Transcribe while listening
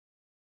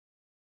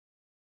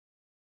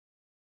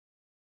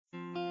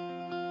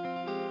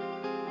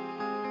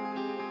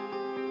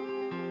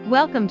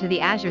Welcome to the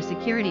Azure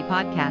Security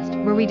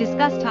Podcast, where we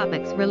discuss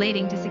topics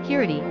relating to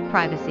security,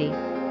 privacy,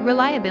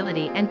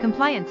 reliability, and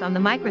compliance on the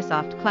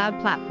Microsoft Cloud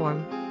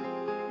Platform.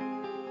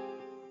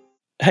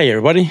 Hey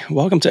everybody,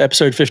 welcome to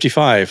episode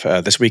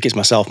 55. This week it's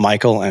myself,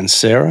 Michael, and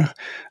Sara.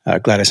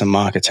 Gladys and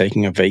Mark are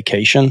taking a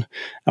vacation.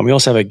 And we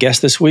also have a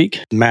guest this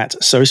week, Matt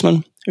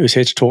Soseman, who's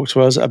here to talk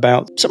to us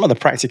about some of the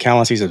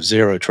practicalities of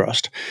Zero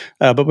Trust.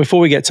 But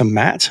before we get to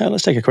Matt,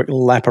 let's take a quick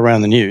lap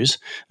around the news.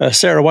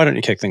 Sara, why don't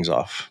you kick things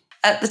off?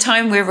 At the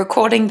time we're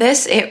recording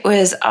this, it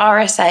was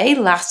RSA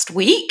last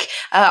week.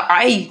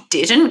 I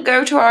didn't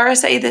go to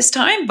RSA this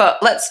time, but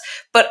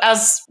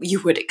as you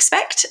would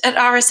expect at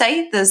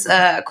RSA, there's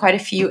quite a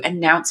few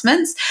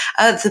announcements.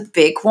 The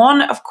big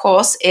one, of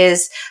course,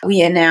 is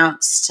we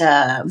announced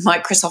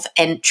Microsoft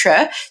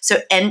Entra. So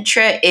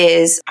Entra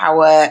is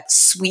our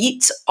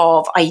suite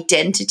of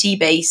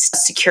identity-based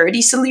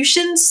security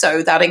solutions.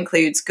 So that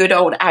includes good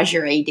old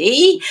Azure AD,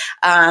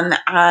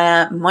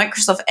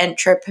 Microsoft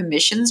Entra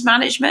permissions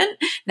management.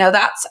 Now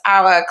that's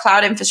our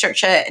cloud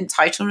infrastructure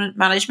entitlement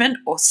management,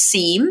 or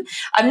SIEM.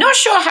 I'm not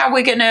sure how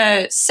we're going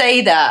to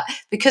say that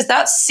because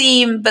that's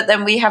SIEM, but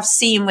then we have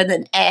SIEM with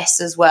an S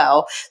as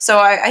well. So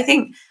I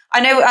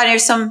know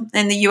some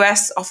in the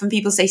US, often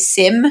people say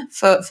SIM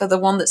for the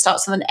one that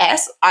starts with an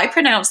S. I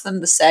pronounce them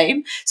the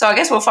same. So I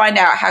guess we'll find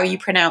out how you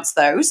pronounce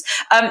those.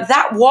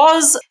 That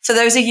was, for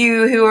those of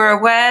you who are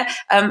aware,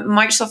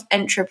 Microsoft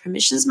Entra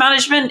Permissions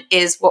Management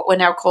is what we're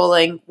now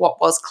calling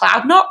what was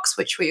CloudKnox,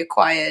 which we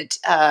acquired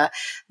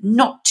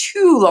not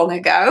too long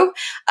ago.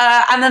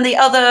 And then the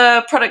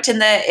other product in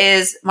there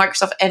is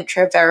Microsoft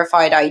Entra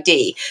Verified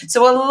ID.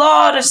 So a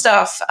lot of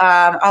stuff,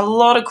 a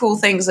lot of cool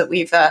things that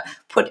we've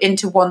put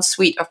into one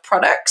suite of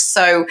products.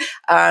 So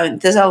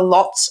there's a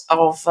lot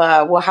of,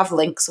 we'll have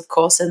links, of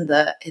course, in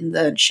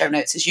the show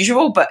notes as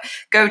usual, but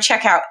go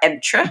check out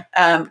Entra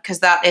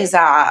because that is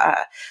our,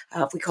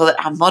 we call it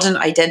our modern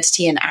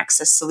identity and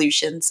access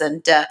solutions.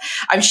 And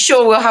I'm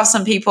sure we'll have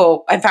some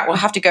people, in fact, we'll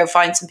have to go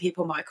find some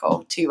people,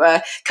 Michael, to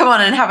come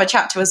on and have a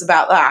chat to us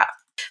about that.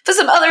 For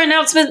some other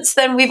announcements,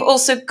 then we've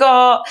also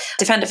got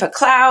Defender for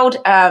Cloud.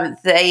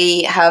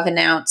 They have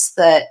announced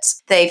that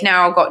they've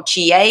now got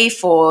GA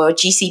for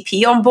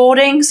GCP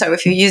onboarding. So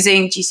if you're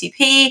using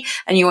GCP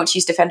and you want to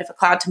use Defender for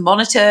Cloud to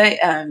monitor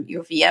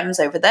your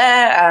VMs over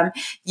there,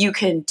 you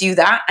can do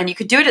that. And you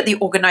could do it at the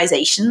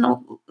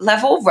organizational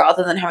level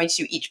rather than having to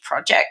do each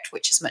project,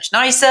 which is much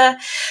nicer.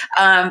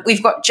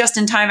 We've got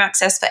just-in-time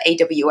access for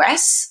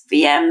AWS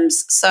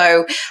VMs.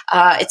 So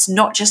it's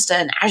not just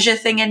an Azure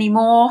thing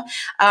anymore.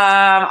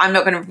 I'm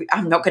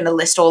not going to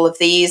list all of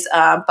these,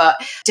 but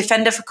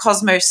Defender for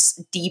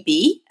Cosmos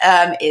DB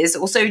is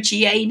also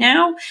GA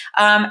now.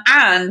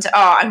 And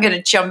I'm going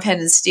to jump in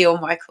and steal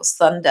Michael's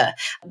thunder.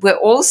 We're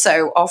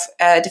also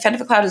Defender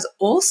for Cloud is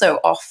also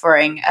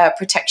offering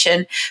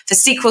protection for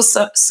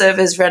SQL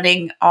servers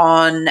running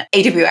on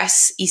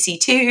AWS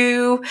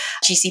EC2,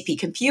 GCP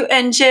Compute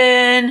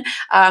Engine,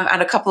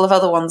 and a couple of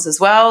other ones as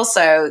well.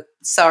 So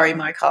sorry,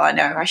 Michael, I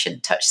know I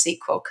shouldn't touch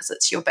SQL because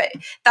it's your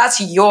baby.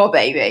 That's your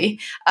baby.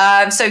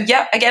 So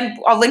yeah, again,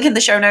 I'll link in the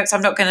show notes.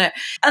 I'm not going to.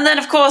 And then,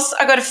 of course,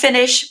 I got to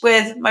finish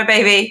with my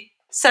baby,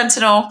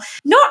 Sentinel.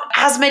 Not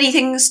as many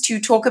things to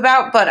talk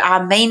about, but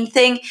our main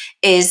thing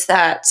is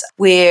that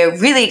we're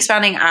really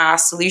expanding our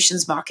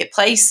solutions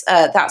marketplace.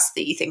 That's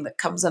the thing that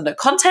comes under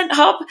Content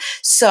Hub.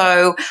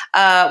 So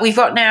we've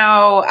got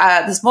now,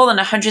 there's more than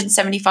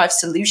 175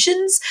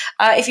 solutions.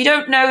 If you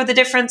don't know the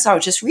difference, I'll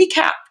just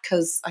recap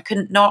because I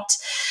couldn't not.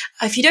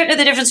 If you don't know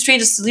the difference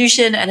between a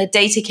solution and a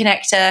data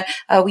connector,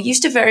 we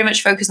used to very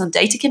much focus on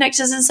data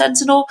connectors in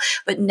Sentinel,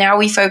 but now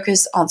we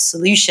focus on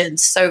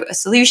solutions. So a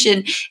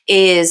solution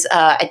is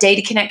a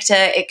data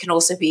connector. It can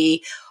also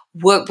be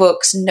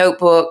workbooks,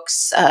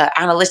 notebooks,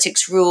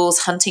 analytics rules,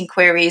 hunting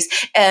queries.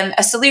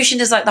 A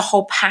solution is like the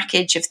whole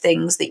package of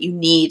things that you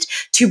need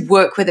to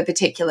work with a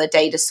particular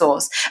data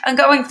source. And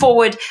going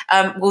forward,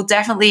 we'll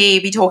definitely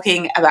be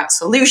talking about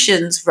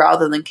solutions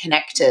rather than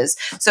connectors.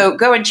 So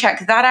go and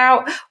check that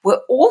out.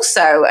 We're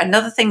also,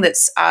 another thing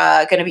that's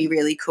going to be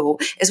really cool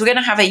is we're going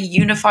to have a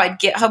unified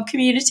GitHub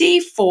community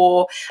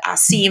for our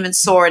SIEM and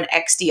SOAR and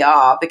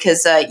XDR,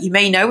 because you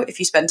may know if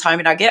you spend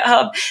time in our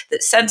GitHub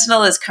that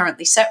Sentinel is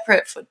currently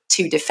separate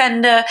to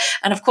Defender.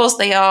 And of course,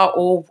 they are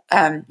all,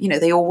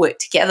 they all work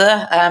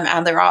together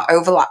and there are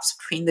overlaps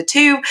between the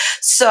two.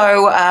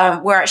 So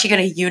we're actually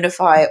going to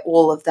unify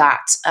all of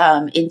that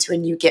into a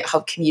new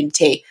GitHub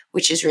community,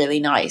 which is really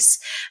nice.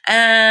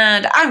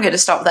 And I'm going to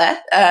stop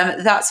there.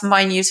 That's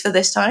my news for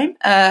this time.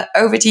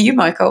 Over to you,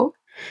 Michael.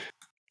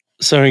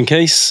 So in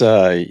case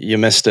you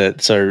missed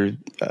it, Sara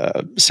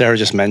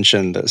just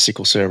mentioned that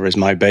SQL Server is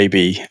my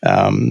baby.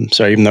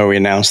 So even though we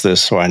announced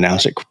this, or I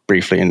announced it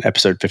briefly in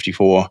episode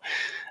 54,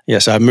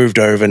 yes, I've moved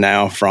over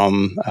now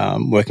from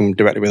working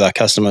directly with our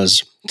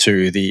customers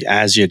to the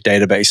Azure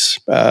database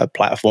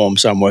platform.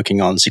 So I'm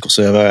working on SQL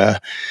Server,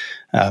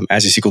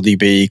 Azure SQL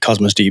DB,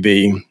 Cosmos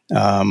DB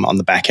on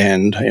the back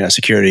end,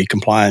 security,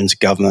 compliance,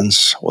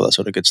 governance, all that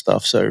sort of good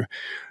stuff. So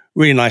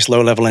really nice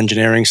low-level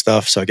engineering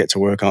stuff. So I get to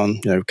work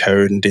on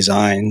code and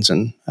designs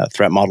and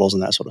threat models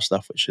and that sort of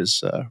stuff, which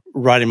is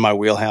right in my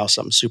wheelhouse.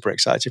 I'm super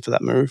excited for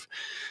that move.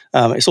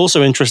 It's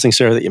also interesting,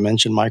 Sarah, that you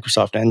mentioned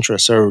Microsoft Entra.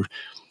 So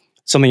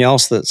something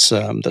else that's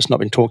not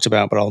been talked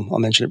about, but I'll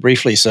mention it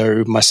briefly.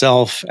 So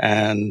myself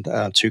and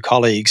two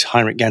colleagues,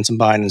 Heinrich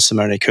Gentenbein and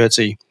Simone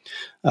Curzi,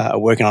 are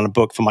working on a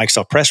book for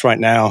Microsoft Press right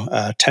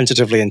now,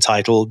 tentatively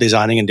entitled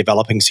Designing and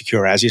Developing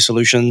Secure Azure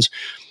Solutions.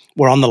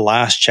 We're on the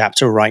last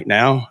chapter right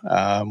now,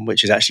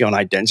 which is actually on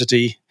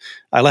identity.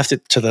 I left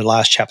it to the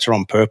last chapter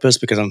on purpose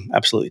because I'm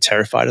absolutely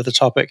terrified of the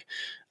topic.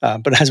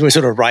 But as we're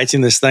sort of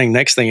writing this thing,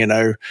 next thing you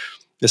know,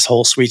 this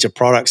whole suite of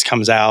products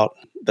comes out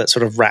that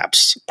sort of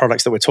wraps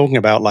products that we're talking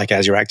about, like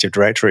Azure Active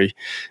Directory.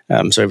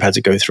 So we've had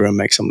to go through and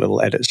make some little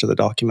edits to the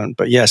document.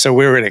 But yeah, so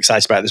we're really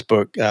excited about this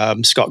book.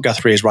 Scott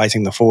Guthrie is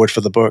writing the foreword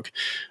for the book.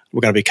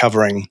 We're going to be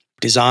covering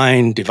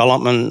design,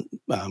 development,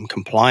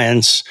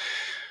 compliance,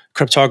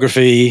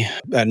 cryptography,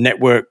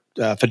 network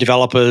for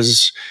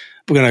developers.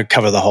 We're going to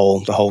cover the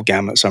whole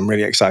gamut. So I'm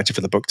really excited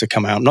for the book to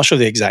come out. I'm not sure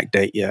the exact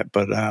date yet,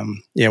 but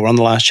we're on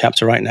the last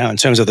chapter right now in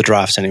terms of the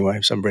drafts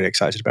anyway. So I'm really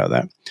excited about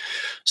that.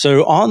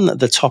 So on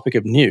the topic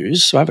of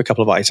news, so I have a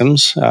couple of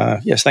items.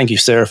 Yes, thank you,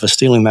 Sarah, for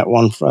stealing that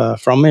one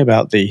from me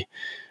about the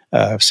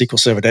SQL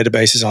Server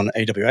databases on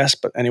AWS.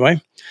 But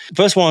anyway, the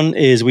first one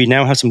is we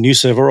now have some new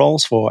server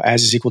roles for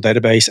Azure SQL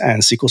Database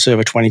and SQL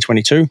Server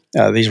 2022.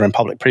 These are in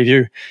public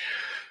preview.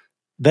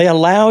 They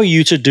allow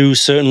you to do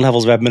certain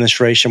levels of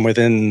administration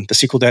within the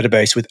SQL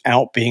database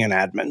without being an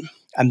admin.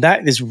 And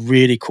that is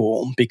really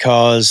cool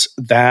because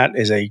that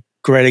is a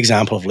great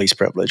example of least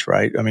privilege,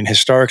 right? I mean,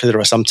 historically, there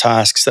were some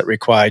tasks that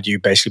required you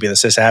basically be the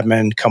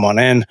sysadmin, come on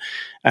in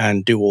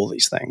and do all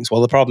these things.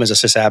 Well, the problem is a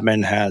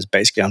sysadmin has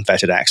basically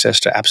unfettered access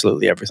to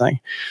absolutely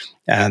everything.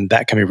 And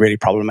that can be really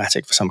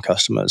problematic for some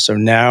customers. So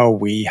now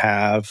we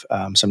have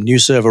some new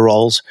server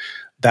roles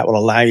that will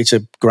allow you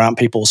to grant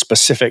people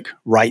specific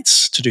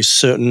rights to do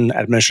certain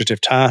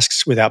administrative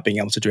tasks without being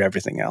able to do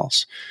everything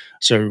else.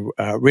 So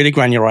really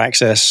granular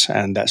access,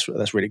 and that's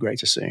really great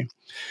to see.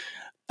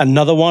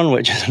 Another one,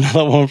 which is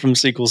another one from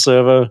SQL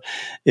Server,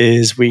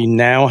 is we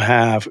now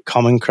have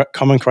common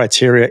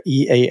criteria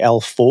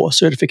EAL4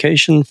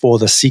 certification for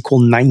the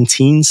SQL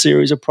 19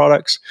 series of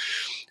products.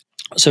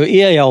 So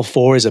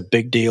EAL4 is a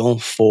big deal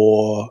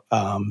for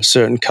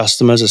certain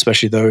customers,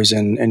 especially those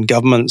in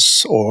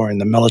governments or in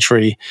the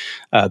military.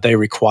 They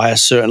require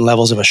certain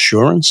levels of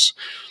assurance.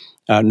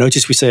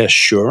 Notice we say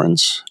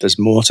assurance. There's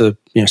more to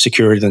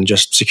security than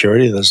just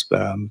security. There's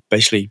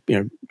basically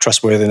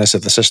trustworthiness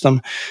of the system,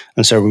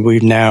 and so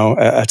we've now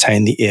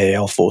attained the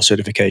EAL4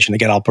 certification.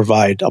 Again, I'll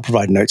provide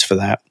notes for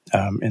that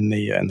in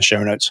the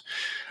show notes.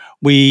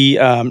 We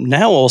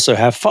now also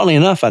have, funnily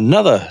enough,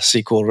 another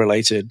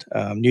SQL-related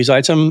news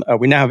item.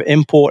 We now have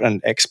import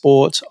and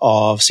export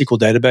of SQL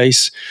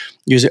database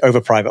using over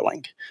private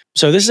link.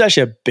 So this is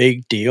actually a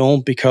big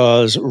deal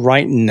because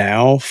right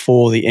now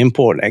for the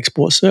import and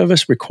export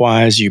service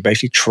requires you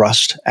basically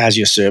trust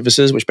Azure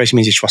services, which basically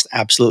means you trust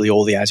absolutely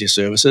all the Azure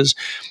services.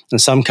 And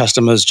some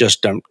customers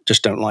just don't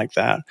like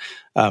that.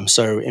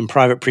 So in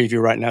public preview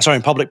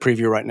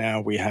right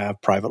now, we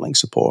have private link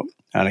support.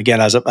 And again,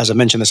 as I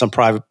mentioned this on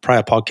prior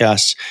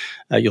podcasts,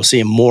 you'll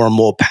see more and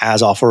more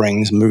PaaS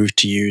offerings move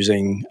to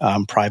using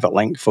private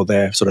link for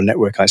their sort of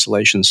network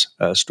isolations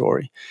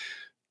story.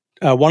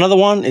 One other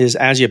one is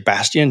Azure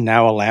Bastion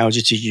now allows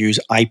you to use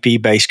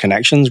IP-based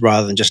connections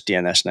rather than just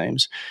DNS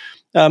names.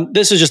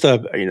 This is just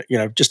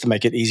just to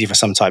make it easy for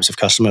some types of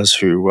customers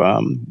who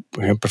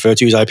prefer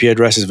to use IP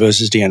addresses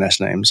versus DNS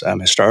names.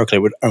 Historically,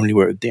 it would only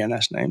work with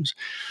DNS names.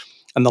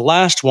 And the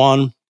last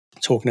one,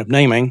 talking of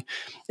naming,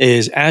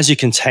 is Azure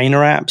Container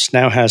Apps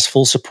now has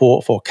full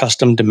support for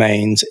custom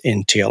domains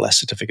in TLS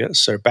certificates.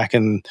 So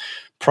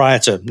prior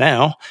to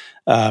now,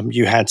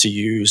 you had to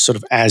use sort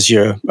of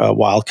Azure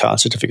wildcard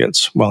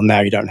certificates. Well, now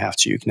you don't have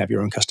to. You can have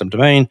your own custom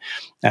domain,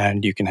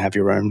 and you can have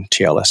your own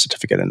TLS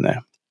certificate in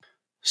there.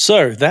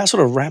 So that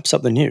sort of wraps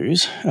up the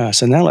news.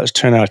 So now let's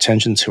turn our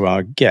attention to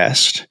our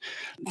guest.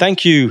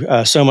 Thank you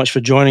so much for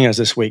joining us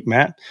this week,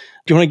 Matt.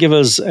 Do you want to give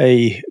us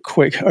a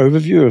quick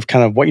overview of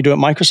kind of what you do at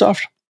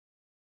Microsoft?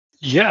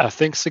 Yeah,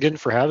 thanks again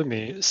for having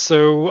me.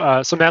 So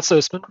Matt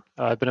Soseman,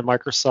 I've been at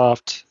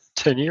Microsoft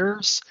 10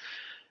 years,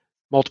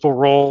 multiple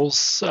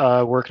roles,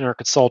 worked in our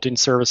consulting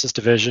services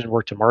division,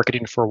 worked in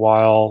marketing for a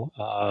while,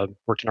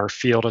 worked in our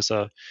field as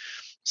a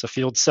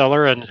field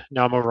seller, and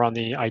now I'm over on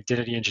the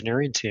identity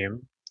engineering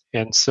team.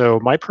 And so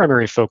my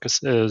primary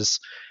focus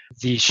is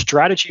the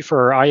strategy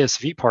for our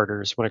ISV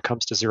partners when it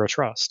comes to zero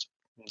trust.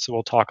 And so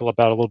we'll talk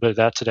about a little bit of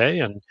that today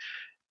and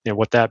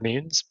what that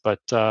means. But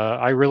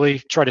I really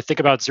try to think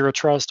about zero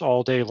trust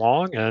all day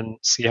long and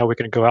see how we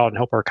can go out and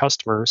help our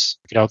customers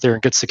get out there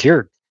and get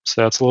secured.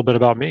 So that's a little bit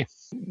about me.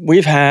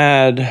 We've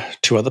had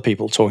two other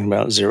people talking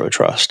about zero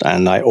trust,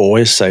 and I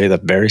always say the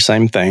very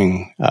same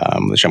thing,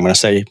 which I'm going to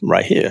say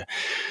right here,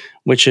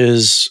 which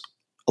is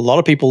a lot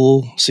of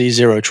people see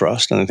zero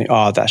trust and they think,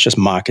 oh, that's just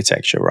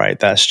marketecture, right?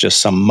 That's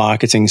just some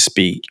marketing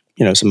speak,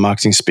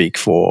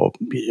 for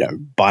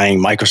buying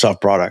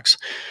Microsoft products.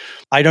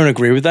 I don't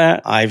agree with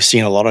that. I've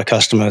seen a lot of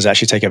customers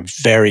actually take a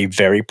very,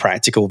 very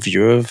practical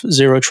view of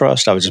zero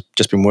trust. I've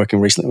just been working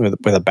recently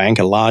with a bank,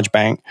 a large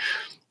bank,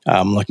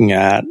 looking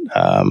at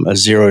a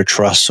zero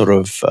trust sort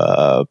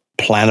of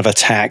plan of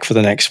attack for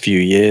the next few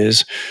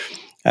years.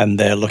 And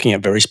they're looking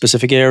at very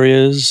specific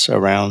areas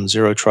around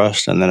zero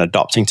trust and then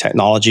adopting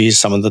technologies,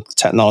 some of the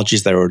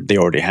technologies they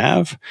already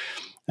have.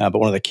 But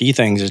one of the key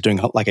things is doing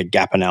like a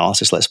gap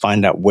analysis. Let's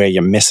find out where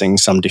you're missing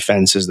some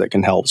defenses that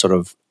can help sort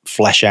of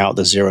flesh out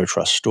the zero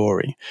trust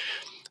story.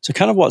 So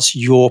kind of what's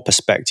your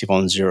perspective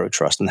on zero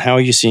trust and how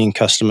are you seeing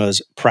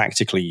customers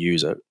practically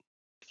use it?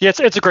 Yeah,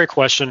 it's a great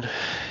question.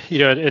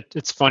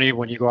 It's funny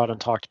when you go out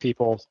and talk to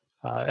people,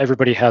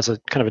 everybody has a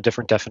kind of a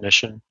different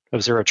definition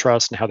of zero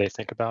trust and how they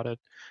think about it.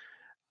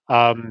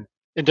 And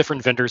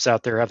different vendors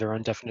out there have their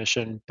own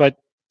definition. But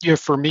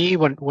for me,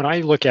 when I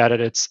look at it,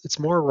 it's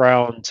more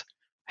around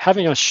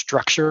having a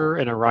structure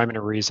and a rhyme and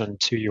a reason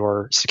to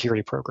your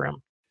security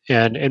program,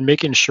 and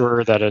making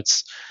sure that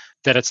it's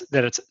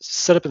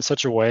set up in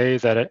such a way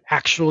that it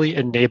actually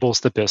enables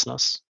the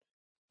business.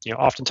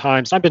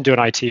 Oftentimes, I've been doing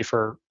IT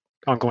for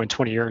ongoing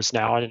 20 years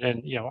now,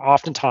 and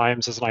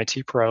oftentimes as an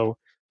IT pro,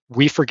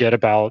 we forget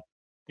about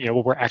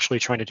what we're actually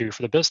trying to do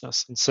for the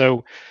business, and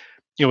so.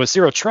 With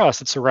zero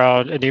trust, it's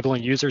around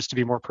enabling users to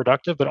be more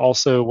productive, but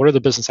also what are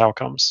the business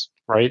outcomes,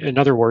 right? In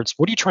other words,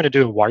 what are you trying to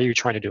do and why are you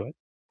trying to do it?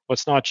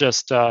 Let's not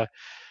just lock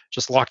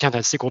down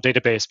that SQL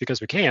database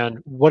because we can.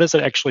 What does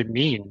it actually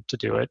mean to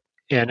do it?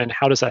 And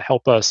how does that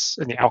help us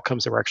in the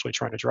outcomes that we're actually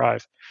trying to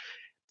drive,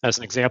 as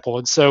an example?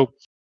 And so,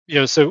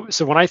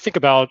 so when I think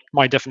about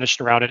my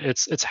definition around it,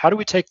 it's how do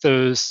we take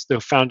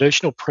the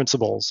foundational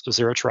principles of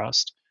zero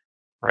trust,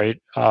 right?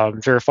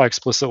 Verify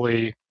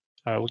explicitly,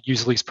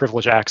 use least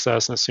privilege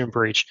access and assume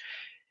breach.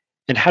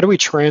 And how do we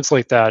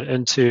translate that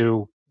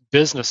into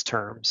business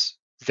terms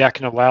that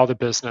can allow the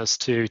business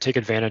to take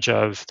advantage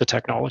of the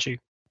technology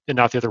and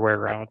not the other way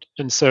around?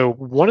 And so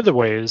one of the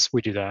ways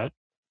we do that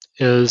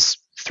is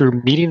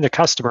through meeting the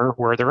customer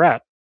where they're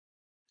at.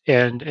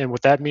 And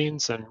what that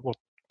means, and we'll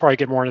probably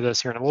get more into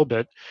this here in a little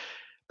bit,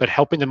 but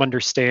helping them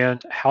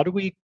understand how do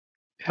we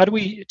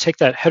take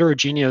that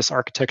heterogeneous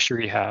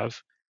architecture you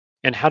have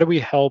and how do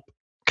we help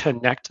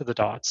connect the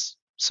dots?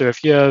 So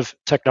if you have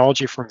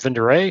technology from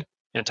vendor A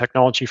and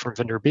technology from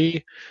vendor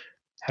B,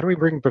 how do we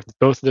bring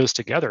both of those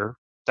together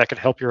that could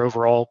help your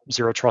overall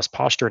zero trust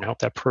posture and help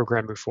that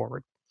program move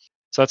forward?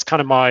 So that's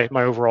kind of my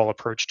overall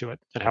approach to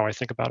it and how I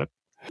think about it.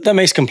 That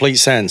makes complete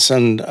sense.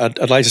 And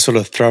I'd like to sort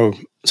of throw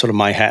sort of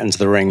my hat into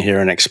the ring here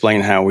and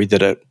explain how we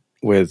did it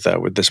with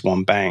this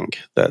one bank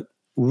that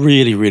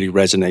really, really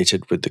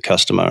resonated with the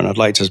customer. And I'd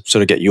like to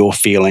sort of get your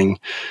feeling.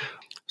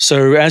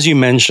 So as you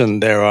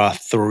mentioned, there are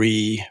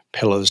 3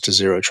 pillars to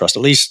zero trust,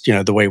 at least,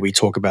 the way we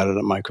talk about it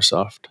at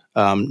Microsoft.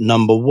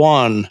 Number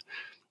 1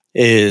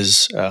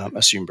 is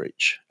assume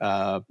breach.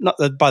 By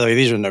the way,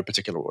 these are in no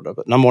particular order,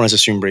 but number 1 is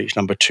assume breach.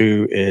 Number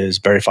 2 is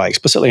verify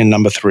explicitly. And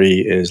number 3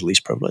 is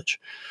least privilege.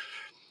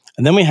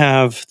 And then we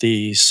have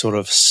these sort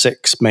of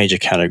 6 major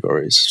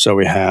categories. So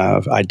we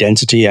have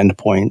identity,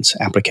 endpoints,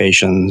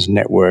 applications,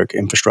 network,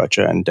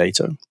 infrastructure, and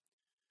data.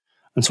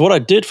 And so what I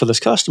did for this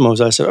customer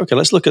was I said, okay,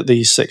 let's look at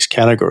these 6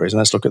 categories and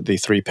let's look at the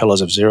 3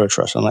 pillars of zero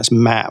trust and let's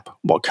map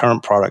what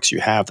current products you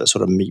have that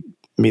sort of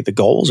meet the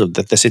goals of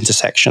this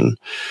intersection.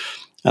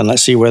 And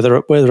let's see where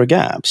there are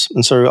gaps.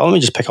 And so let me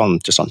just pick on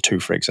 2,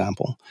 for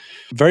example.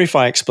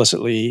 Verify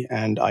explicitly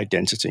and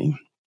identity.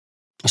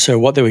 So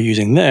what they were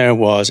using there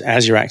was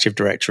Azure Active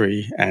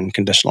Directory and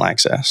conditional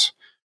access.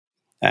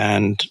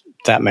 And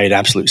that made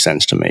absolute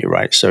sense to me,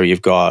 right? So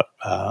you've got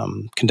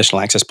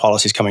conditional access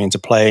policies coming into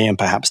play, and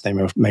perhaps they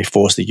may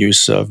force the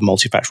use of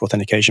multi-factor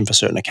authentication for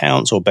certain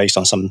accounts, or based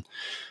on some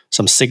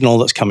signal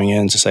that's coming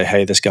in to say,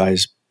 hey, this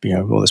guy's,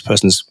 this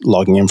person's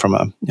logging in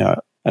from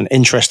an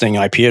interesting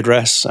IP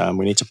address.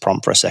 We need to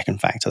prompt for a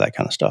second factor, that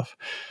kind of stuff.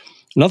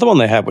 Another one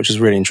they had, which is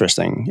really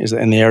interesting, is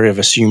that in the area of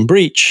assume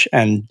breach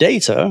and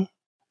data,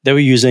 they were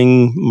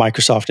using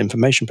Microsoft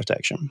information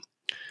protection.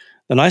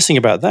 The nice thing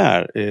about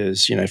that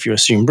is, if you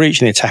assume breach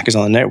and the attacker's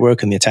on the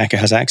network and the attacker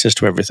has access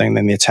to everything,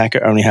 then the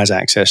attacker only has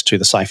access to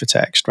the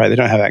ciphertext, right? They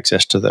don't have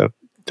access to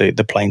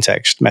the plain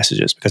text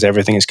messages because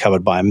everything is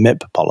covered by a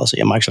MIP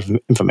policy, a Microsoft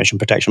Information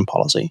Protection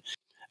policy.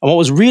 And what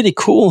was really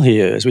cool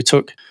here is we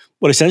took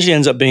what essentially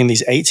ends up being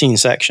these 18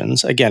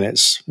 sections. Again,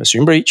 it's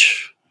assume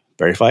breach,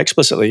 verify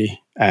explicitly,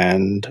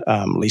 and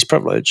least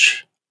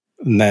privilege.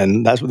 And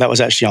then that was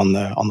actually on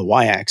the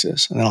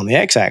y-axis. And then on the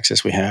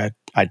x-axis, we had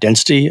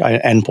identity,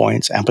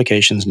 endpoints,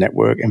 applications,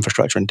 network,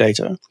 infrastructure, and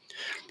data. And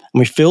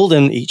we filled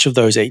in each of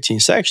those 18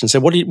 sections. So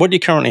what do you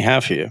currently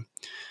have here?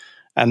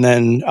 And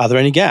then are there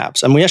any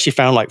gaps? And we actually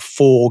found like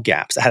 4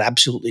 gaps that had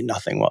absolutely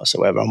nothing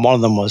whatsoever. And one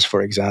of them was,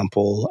 for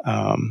example,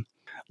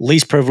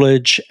 least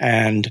privilege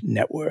and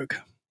network.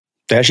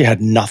 They actually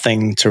had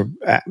nothing to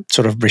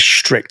sort of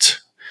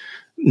restrict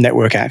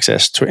network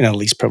access to in a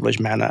least privileged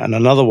manner. And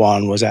another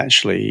one was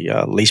actually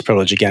least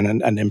privilege again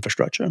and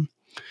infrastructure.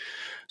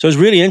 So it was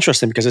really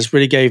interesting because this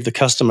really gave the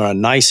customer a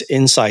nice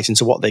insight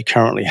into what they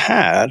currently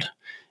had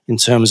in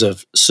terms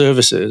of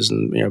services,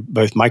 and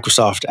both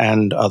Microsoft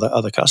and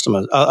other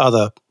customers,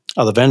 other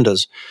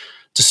vendors,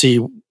 to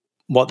see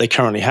what they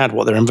currently had,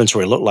 what their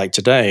inventory looked like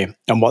today,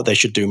 and what they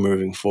should do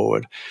moving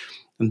forward.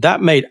 And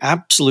that made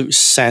absolute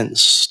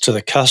sense to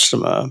the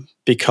customer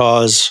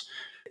because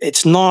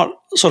it's not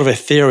sort of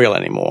ethereal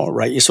anymore,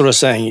 right? You're sort of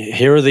saying,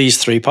 here are these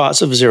 3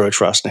 parts of Zero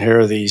Trust, and here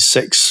are these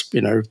 6,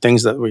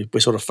 things that we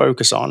sort of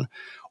focus on.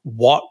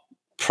 What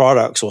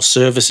products or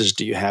services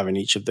do you have in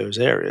each of those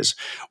areas?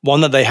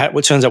 One that they had,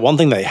 which turns out one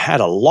thing they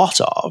had a lot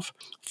of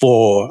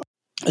for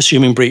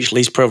assuming breach,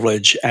 least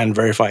privilege, and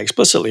verify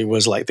explicitly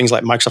was like things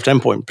like Microsoft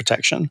Endpoint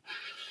Protection.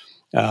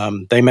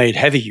 They made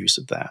heavy use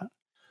of that.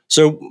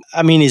 So,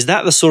 I mean, is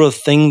that the sort of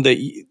thing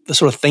the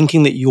sort of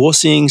thinking that you're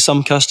seeing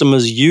some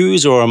customers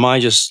use, or am I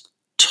just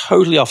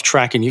totally off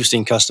track and you've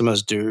seen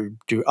customers do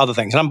other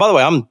things? And by the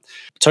way, I'm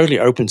totally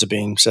open to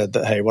being said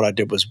that, hey, what I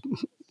did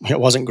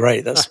wasn't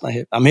great.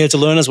 I'm here to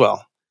learn as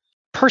well.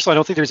 Personally, I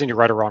don't think there's any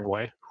right or wrong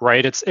way,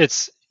 right?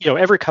 It's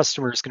every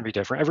customer is going to be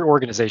different. Every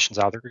organization's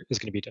out there is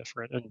going to be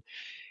different,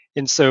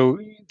 and so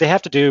they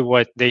have to do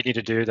what they need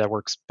to do that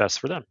works best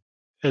for them.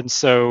 And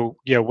so,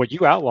 what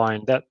you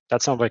outlined,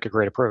 that sounded like a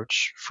great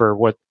approach for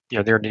what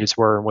their needs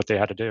were and what they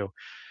had to do.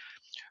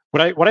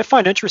 What I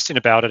find interesting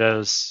about it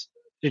is,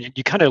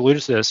 you kind of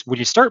alluded to this, when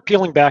you start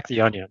peeling back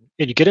the onion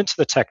and you get into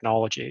the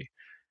technology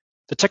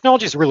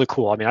is really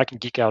cool. I mean, I can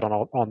geek out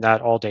on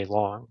that all day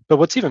long. But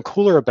what's even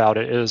cooler about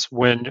it is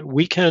when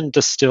we can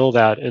distill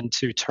that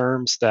into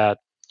terms that,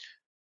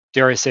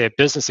 dare I say, a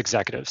business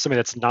executive, somebody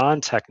that's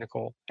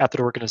non-technical at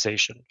that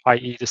organization,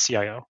 i.e. the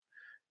CIO,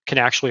 can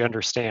actually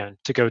understand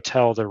to go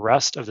tell the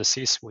rest of the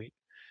C-suite.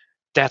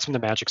 That's when the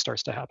magic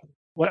starts to happen.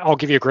 I'll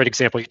give you a great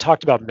example. You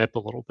talked about MIP a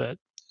little bit.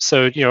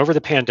 So, over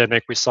the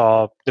pandemic, we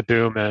saw the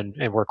boom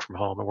and work from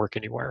home and work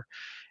anywhere.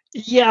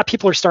 Yeah,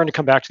 people are starting to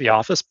come back to the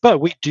office, but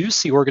we do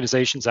see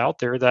organizations out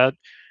there that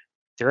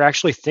they're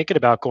actually thinking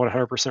about going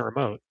 100%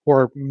 remote,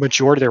 or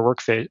majority of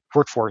their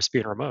workforce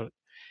being remote.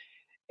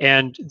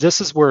 And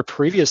this is where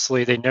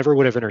previously they never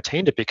would have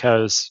entertained it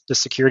because the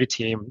security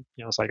team,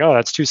 was like, oh,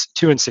 that's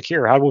too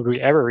insecure. How would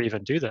we ever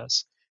even do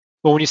this?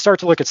 But when you start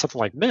to look at something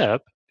like MIP,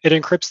 it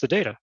encrypts the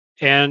data.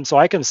 And so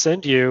I can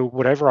send you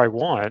whatever I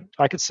want.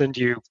 I could send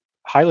you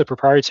highly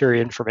proprietary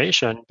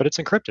information, but it's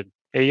encrypted,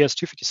 AES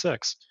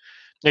 256.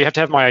 Now you have to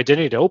have my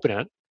identity to open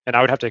it, and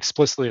I would have to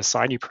explicitly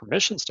assign you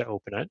permissions to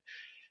open it.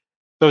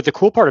 But the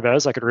cool part about it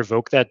is I could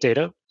revoke that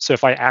data. So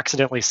if I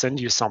accidentally send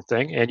you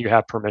something and you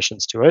have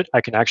permissions to it, I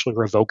can actually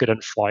revoke it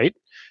in flight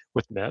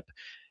with MIP.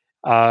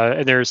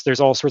 And there's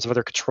all sorts of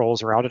other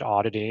controls around it,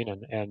 auditing,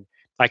 and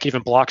I can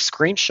even block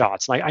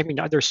screenshots. And I mean,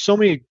 there's so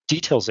many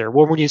details there.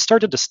 Well, when you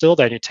start to distill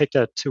that and you take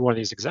that to one of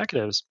these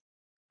executives,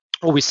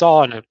 what we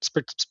saw in a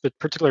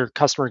particular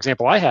customer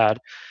example I had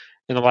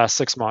in the last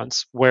 6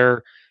 months,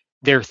 where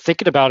they're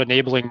thinking about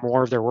enabling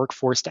more of their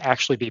workforce to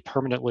actually be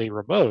permanently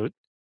remote,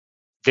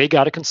 they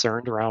got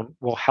concerned around,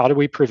 well, how do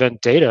we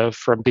prevent data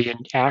from being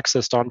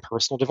accessed on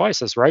personal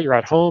devices, right? You're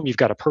at home, you've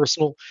got a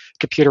personal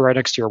computer right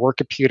next to your work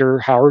computer.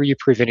 How are you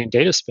preventing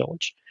data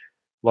spillage?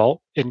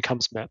 Well, in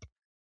comes MIP.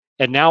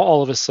 And now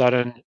all of a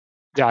sudden,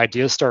 the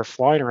ideas start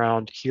flying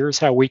around. Here's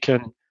how we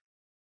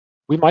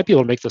might be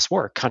able to make this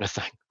work, kind of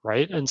thing,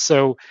 right? And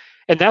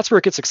that's where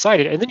it gets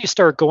exciting. And then you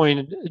start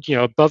going,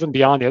 above and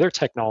beyond the other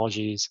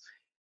technologies.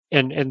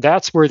 And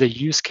that's where the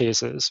use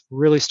cases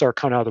really start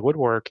coming out of the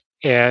woodwork,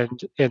 and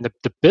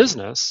the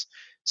business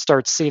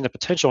starts seeing the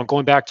potential. And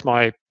going back to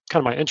my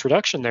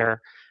introduction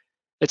there,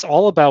 it's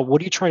all about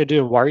what are you trying to do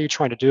and why are you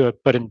trying to do it,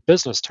 but in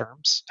business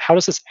terms.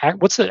 What's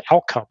the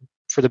outcome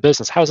for the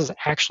business? How does this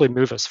actually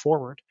move us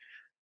forward?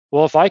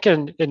 Well, if I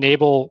can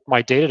enable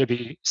my data to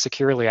be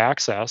securely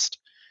accessed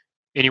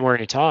anywhere,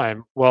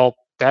 anytime, well,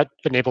 that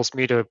enables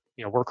me to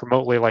work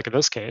remotely, like in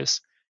this case.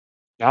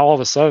 Now all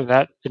of a sudden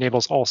that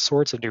enables all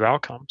sorts of new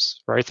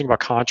outcomes, right? Think about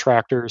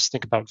contractors,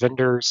 think about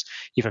vendors,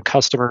 even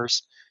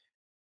customers.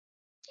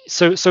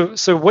 So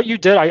what you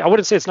did, I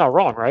wouldn't say it's not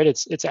wrong, right?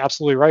 It's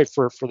absolutely right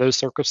for those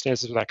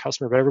circumstances with that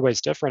customer, but everybody's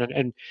different,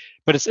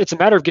 but it's a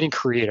matter of getting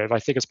creative. I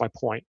think is my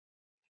point,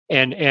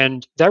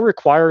 and that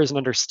requires an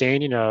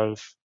understanding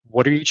of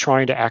what are you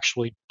trying to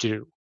actually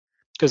do,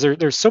 because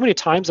there's so many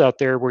times out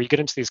there where you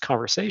get into these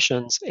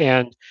conversations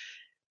and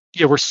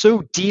we're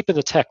so deep in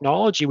the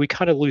technology, we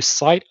kind of lose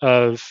sight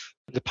of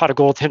the pot of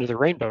gold at the end of the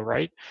rainbow,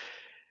 right?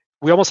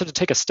 We almost have to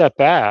take a step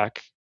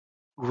back,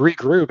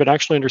 regroup, and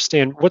actually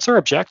understand what's our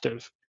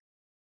objective.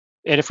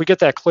 And if we get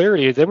that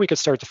clarity, then we can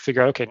start to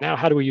figure out, okay, now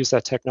how do we use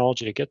that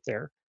technology to get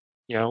there?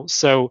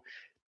 So,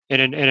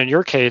 and in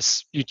your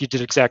case, you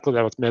did exactly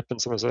that with MIP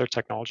and some of those other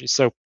technologies.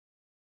 So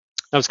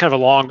that was kind of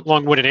a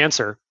long-winded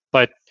answer,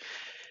 but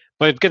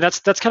again, that's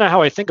kind of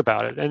how I think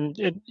about it. And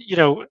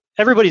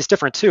everybody's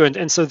different too.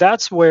 And so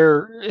that's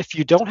where, if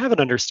you don't have an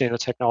understanding of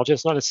the technology,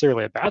 it's not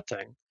necessarily a bad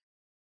thing.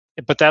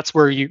 But that's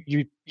where you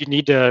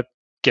need to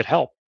get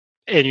help.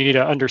 And you need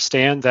to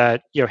understand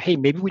that, hey,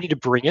 maybe we need to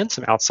bring in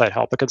some outside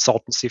help, a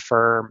consultancy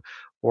firm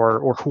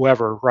or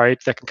whoever,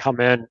 right, that can come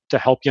in to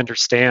help you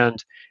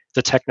understand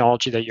the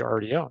technology that you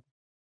already own.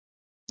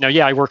 Now,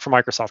 yeah, I work for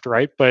Microsoft,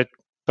 right? But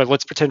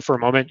let's pretend for a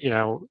moment,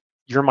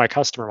 you're my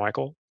customer,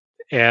 Michael,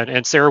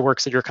 and Sarah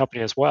works at your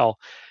company as well.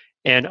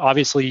 And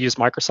obviously, you use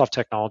Microsoft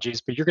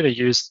technologies, but you're going to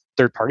use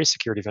third-party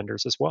security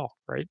vendors as well,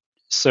 right?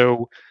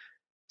 So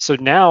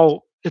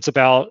now it's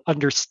about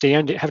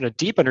having a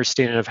deep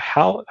understanding of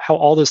how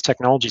all those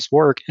technologies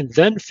work, and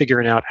then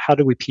figuring out how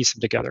do we piece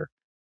them together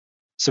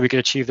so we can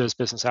achieve those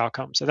business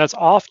outcomes. And that's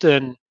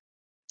often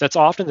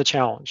the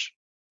challenge.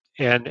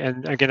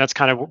 And again, that's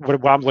kind of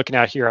what I'm looking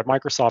at here at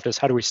Microsoft is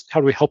how do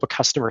we help a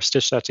customer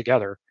stitch that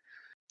together?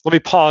 Let me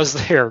pause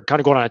there, kind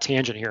of going on a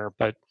tangent here,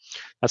 but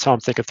that's how I'm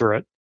thinking through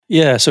it.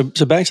 Yeah. So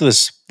back to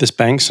this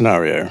bank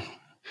scenario.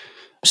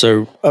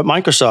 So at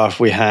Microsoft,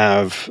 we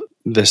have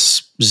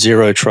this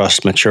zero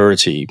trust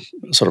maturity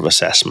sort of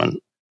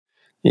assessment.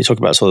 You talk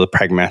about sort of the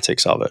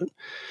pragmatics of it.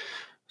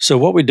 So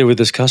what we did with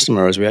this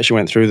customer is we actually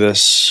went through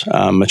this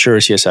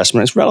maturity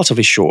assessment. It's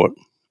relatively short.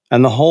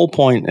 And the whole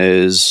point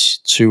is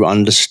to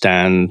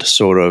understand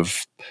sort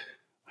of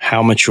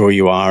how mature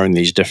you are in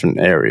these different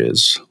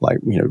areas. Like,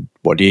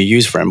 what do you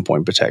use for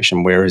endpoint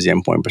protection? Where is the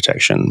endpoint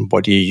protection?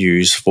 What do you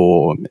use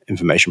for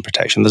information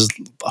protection? There's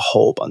a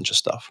whole bunch of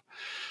stuff.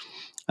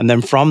 And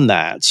then from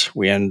that,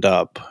 we end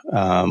up,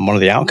 one of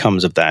the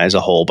outcomes of that is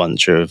a whole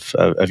bunch of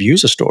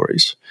user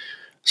stories.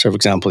 So, for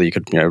example, you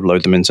could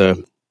load them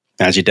into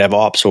Azure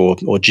DevOps or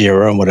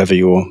Jira and whatever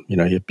your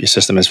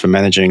system is for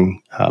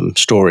managing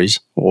stories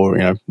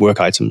or work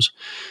items.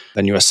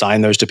 Then you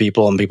assign those to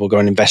people, and people go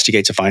and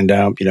investigate to find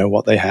out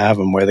what they have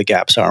and where the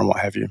gaps are and what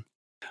have you.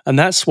 And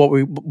that's why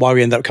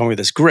we end up coming with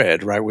this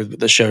grid, right?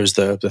 That shows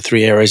the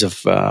 3 areas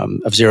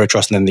of zero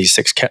trust, and then these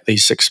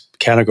six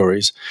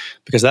categories,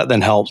 because that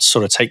then helps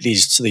sort of take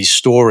these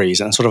stories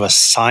and sort of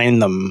assign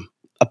them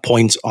a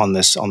point on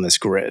this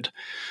grid.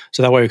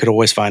 So that way we could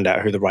always find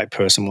out who the right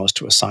person was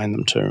to assign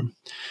them to.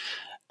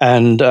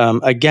 And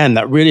again,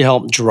 that really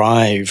helped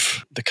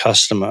drive the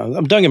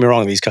customer. Don't get me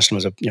wrong; this customer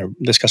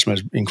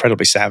is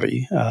incredibly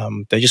savvy.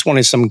 They just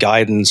wanted some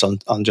guidance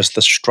on just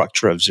the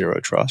structure of zero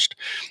trust.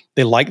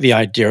 They like the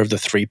idea of the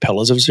 3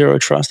 pillars of zero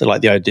trust. They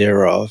like the idea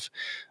of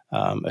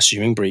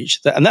assuming breach,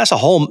 and that's a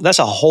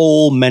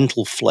whole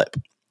mental flip.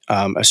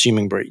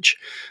 Assuming breach.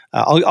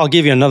 I'll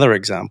give you another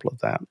example of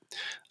that.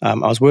 I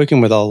was working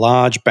with a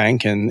large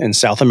bank in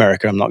South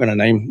America. I'm not going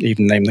to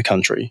even name the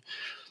country.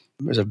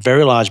 It was a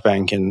very large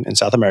bank in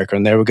South America,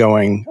 and they were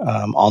going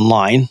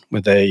online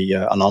with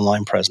an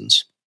online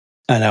presence.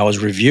 And I was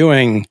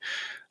reviewing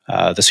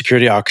the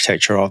security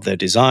architecture of their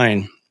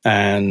design,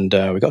 and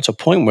we got to a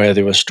point where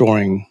they were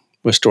storing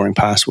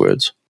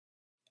passwords.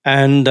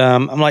 And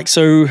I'm like,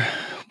 so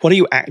what are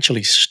you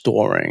actually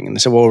storing? And they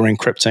said, well, we're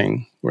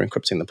encrypting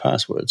the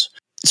passwords.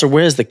 So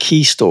where's the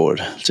key stored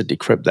to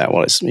decrypt that?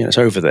 Well, it's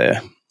over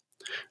there.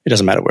 It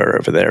doesn't matter where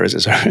over there is.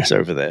 It's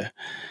over there.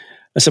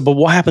 I said, but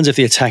what happens if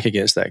the attacker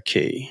gets that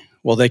key?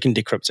 Well, they can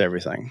decrypt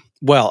everything.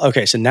 Well,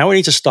 okay, so now we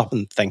need to stop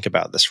and think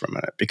about this for a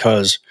minute,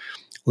 because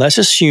let's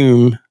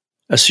assume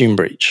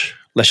breach.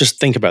 Let's just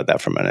think about that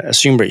for a minute.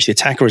 Assume breach. The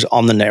attacker is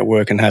on the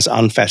network and has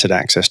unfettered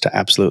access to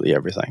absolutely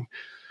everything.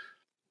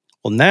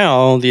 Well,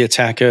 now the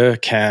attacker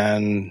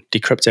can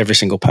decrypt every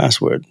single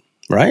password,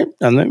 right?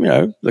 And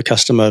then, the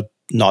customer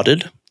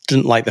nodded.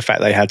 Didn't like the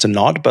fact they had to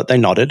nod, but they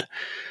nodded.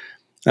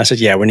 I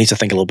said, yeah, we need to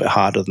think a little bit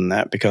harder than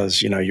that,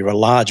 because you're a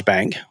large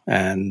bank,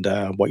 and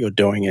what you're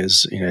doing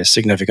is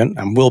significant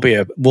and will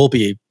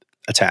be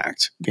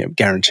attacked,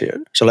 guarantee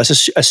it. So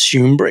let's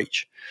assume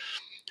breach.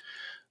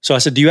 So I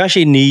said, do you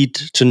actually need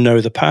to know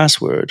the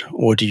password,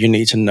 or do you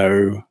need to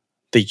know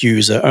the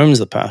user owns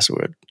the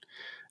password?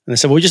 And they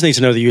said, well, we just need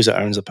to know the user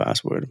owns the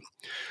password.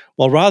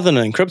 Well, rather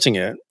than encrypting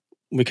it,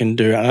 we can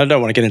do, and I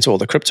don't want to get into all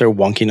the crypto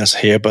wonkiness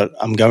here, but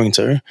I'm going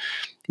to.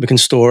 We can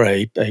store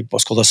a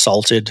what's called a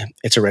salted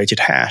iterated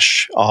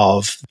hash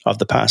of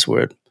the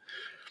password.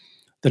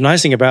 The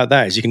nice thing about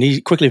that is you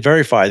can quickly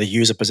verify the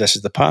user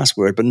possesses the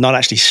password, but not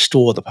actually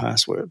store the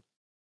password.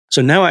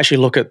 So now actually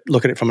look at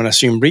it from an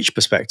assumed breach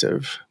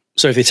perspective.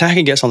 So if the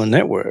attacker gets on the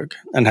network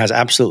and has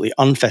absolutely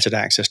unfettered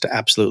access to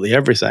absolutely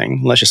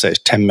everything, let's just say it's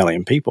 10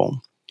 million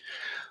people,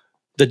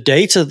 the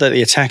data that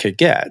the attacker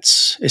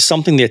gets is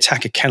something the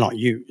attacker cannot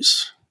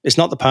use. It's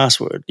not the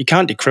password. You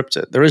can't decrypt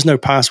it. There is no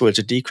password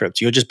to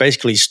decrypt. You're just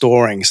basically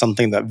storing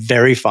something that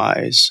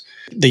verifies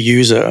the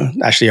user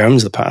actually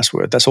owns the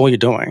password. That's all you're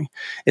doing.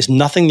 It's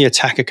nothing the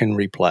attacker can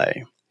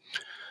replay.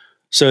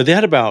 So they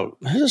had about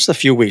just a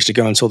few weeks to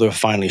go until they were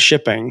finally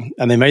shipping,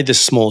 and they made this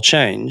small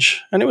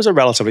change, and it was a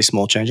relatively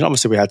small change. And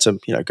obviously, we had to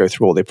go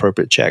through all the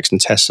appropriate checks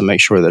and tests to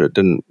make sure that it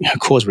didn't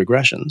cause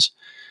regressions.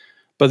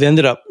 But they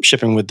ended up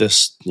shipping with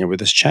this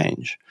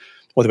change,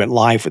 or they went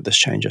live with this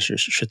change, I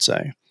should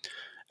say.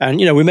 And,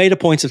 we made a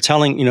point of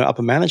telling,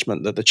 upper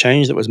management that the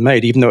change that was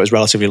made, even though it was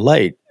relatively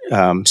late,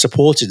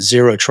 supported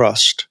zero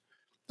trust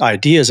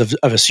ideas of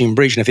assumed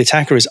breach. And if the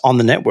attacker is on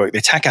the network, the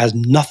attacker has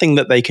nothing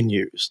that they can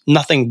use,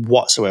 nothing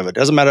whatsoever. It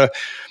doesn't matter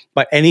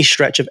by any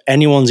stretch of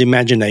anyone's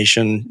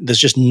imagination. There's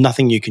just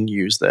nothing you can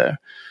use there.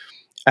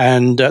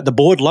 And the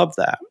board loved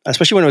that,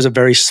 especially when it was a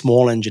very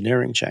small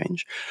engineering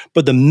change.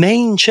 But the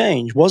main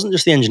change wasn't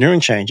just the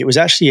engineering change. It was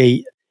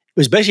actually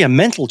was basically a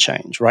mental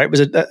change, right? It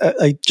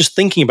was just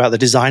thinking about the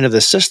design of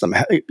the system.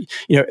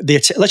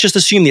 Let's just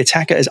assume the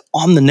attacker is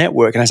on the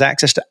network and has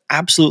access to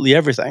absolutely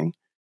everything.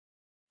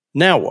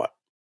 Now what?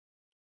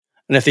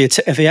 And if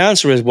the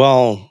answer is,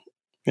 well,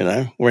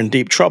 we're in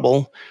deep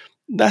trouble,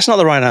 that's not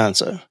the right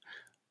answer.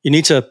 You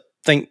need to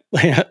think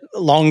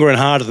longer and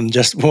harder than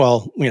just,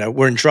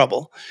 we're in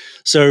trouble.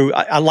 So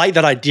I like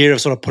that idea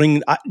of sort of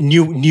putting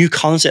new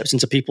concepts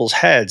into people's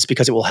heads,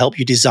 because it will help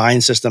you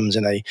design systems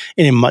in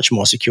a much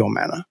more secure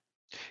manner.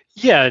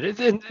 Yeah,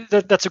 and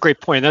that's a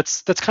great point.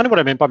 That's kind of what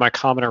I meant by my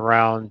comment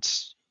around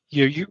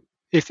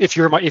if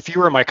you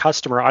were my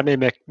customer, I may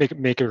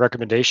make a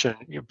recommendation.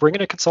 Bring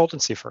in a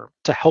consultancy firm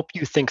to help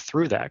you think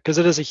through that, because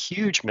it is a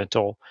huge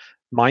mental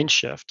mind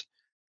shift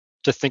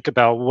to think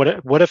about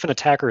what if an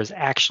attacker is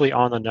actually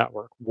on the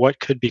network? What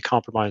could be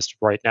compromised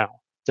right now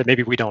that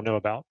maybe we don't know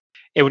about?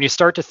 And when you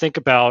start to think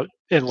about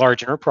in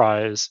large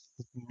enterprise,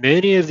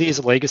 many of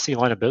these legacy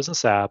line of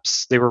business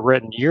apps, they were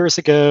written years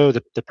ago.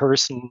 The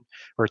person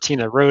or team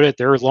that wrote it,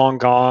 they're long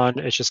gone.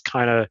 It's just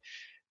kind of,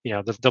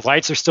 the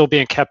lights are still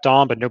being kept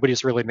on, but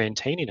nobody's really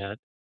maintaining it.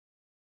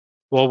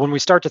 Well, when we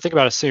start to think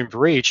about assumed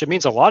breach, it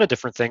means a lot of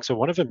different things. But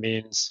one of them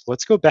means,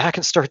 let's go back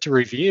and start to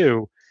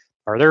review,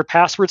 are there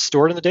passwords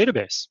stored in the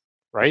database,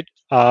 right?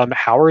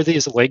 How are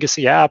these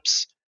legacy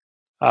apps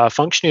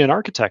functioning and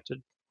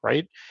architected,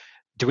 right?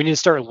 Do we need to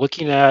start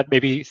looking at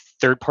maybe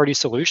third-party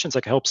solutions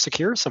that can help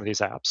secure some of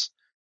these apps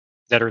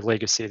that are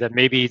legacy, that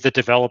maybe the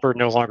developer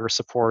no longer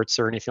supports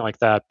or anything like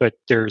that, but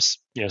there's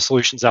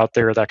solutions out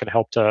there that can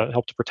help to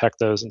protect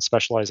those and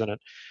specialize in it.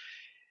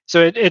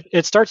 So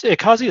it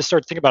causes you to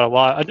start to think about a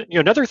lot.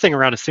 Another thing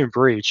around assumed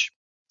breach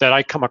that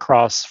I come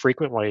across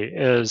frequently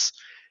is,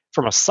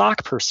 from a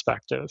SOC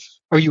perspective,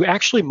 are you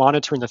actually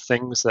monitoring the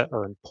things that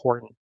are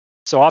important?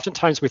 So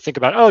oftentimes we think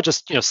about,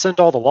 just send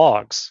all the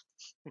logs.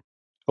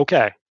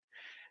 Okay,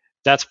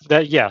 that's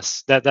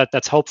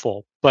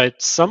helpful,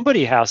 but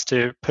somebody has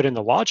to put in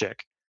the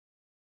logic,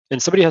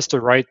 and somebody has to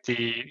write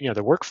the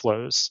the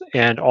workflows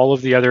and all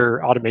of the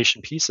other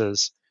automation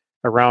pieces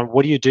around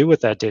what do you do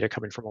with that data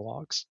coming from the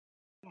logs.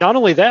 Not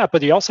only that,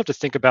 but you also have to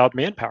think about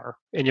manpower,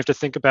 and you have to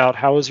think about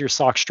how is your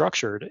SOC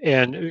structured.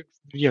 And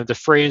the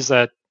phrase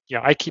that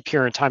I keep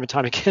hearing time and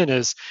time again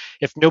is,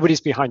 if nobody's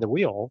behind the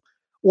wheel,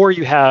 or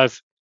you have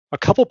a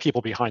couple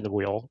people behind the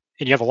wheel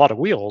and you have a lot of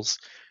wheels,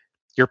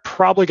 you're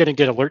probably going to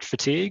get alert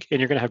fatigue and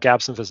you're going to have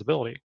gaps in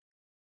visibility.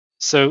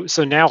 So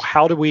now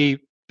how do we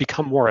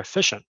become more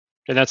efficient?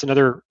 And that's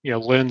another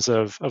lens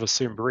of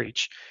assumed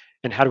breach.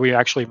 And how do we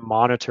actually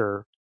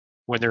monitor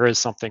when there is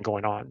something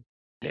going on?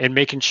 And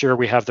making sure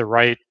we have the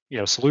right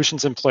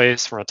solutions in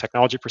place from a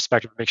technology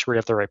perspective, make sure we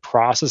have the right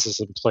processes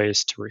in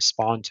place to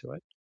respond to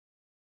it.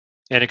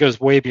 And it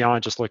goes way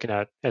beyond just looking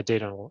at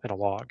data in a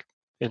log.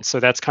 And so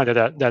that's kind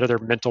of that other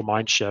mental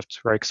mind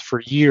shift, right? Because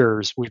for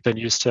years, we've been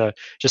used to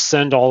just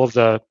send all of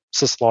the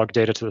syslog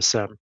data to the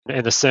SIEM,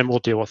 and the SIEM will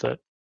deal with it.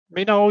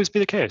 May not always be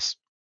the case.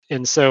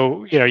 And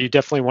so, you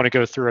definitely want to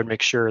go through and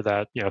make sure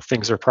that,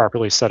 things are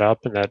properly set up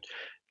and that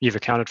you've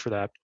accounted for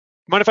that.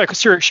 Mind if I could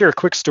share a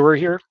quick story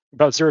here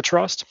about Zero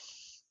Trust?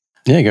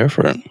 Yeah, go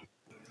for it.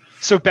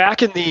 So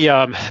back when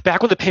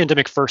the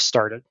pandemic first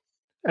started,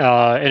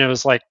 and it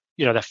was like,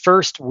 the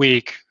first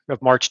week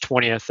of March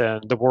 20th,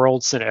 and the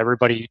world sent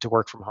everybody to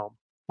work from home.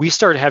 We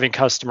started having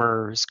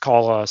customers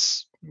call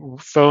us,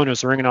 phone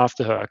was ringing off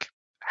the hook.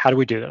 How do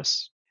we do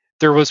this?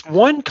 There was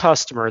one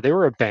customer, they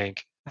were a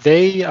bank.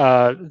 They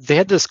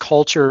had this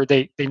culture,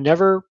 they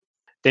never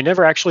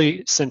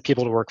actually sent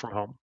people to work from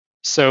home.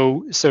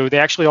 So they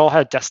actually all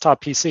had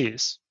desktop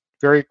PCs,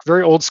 very,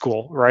 very old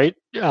school, right?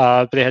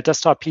 But they had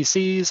desktop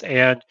PCs,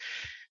 and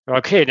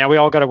okay, now we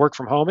all got to work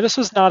from home. And this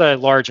was not a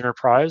large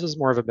enterprise; it was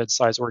more of a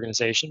mid-sized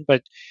organization,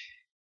 but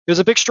it was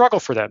a big struggle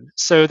for them.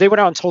 So they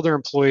went out and told their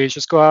employees,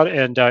 just go out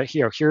and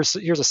here's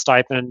a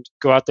stipend.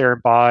 Go out there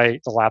and buy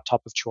the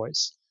laptop of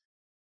choice.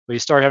 Well, you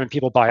start having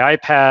people buy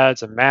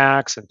iPads and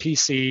Macs and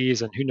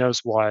PCs and who knows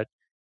what.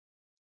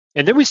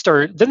 And then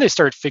they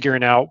started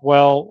figuring out,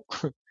 well,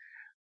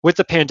 with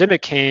the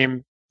pandemic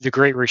came the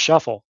great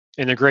reshuffle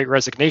and the great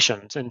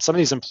resignations, and some of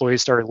these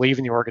employees started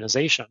leaving the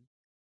organization.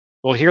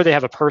 Well, here they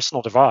have a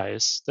personal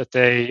device that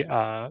they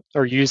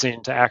are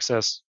using to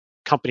access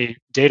company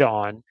data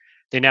on.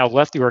 They now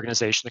left the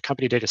organization. The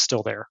company data is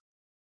still there.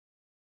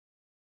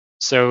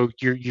 So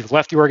you've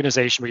left the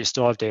organization, but you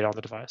still have data on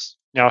the device.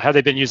 Now, had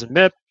they been using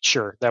MIP?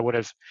 Sure, that would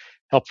have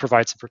helped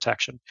provide some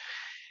protection.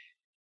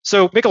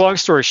 So make a long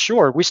story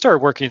short, we started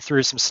working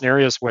through some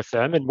scenarios with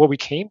them, and what we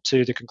came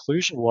to the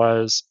conclusion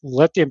was,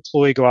 let the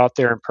employee go out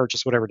there and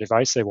purchase whatever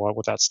device they want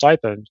with that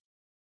stipend,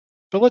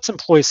 but let's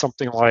employ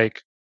something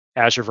like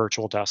Azure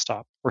Virtual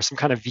Desktop or some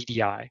kind of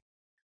VDI,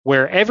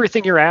 where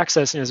everything you're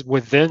accessing is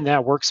within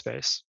that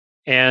workspace,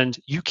 and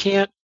you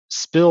can't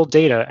spill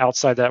data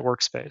outside that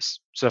workspace.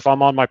 So if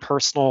I'm on my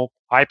personal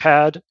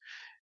iPad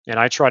and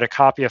I try to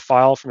copy a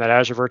file from that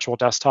Azure Virtual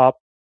Desktop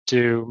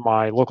to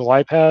my local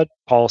iPad,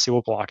 policy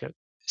will block it.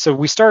 So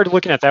we started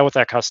looking at that with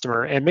that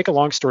customer, and make a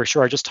long story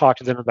short, I just talked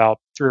to them about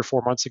 3 or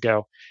 4 months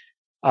ago.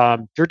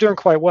 They're doing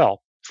quite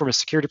well. from a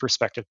security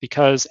perspective,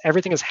 because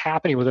everything is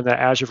happening within that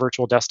Azure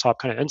Virtual Desktop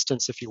kind of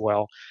instance, if you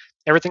will.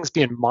 Everything's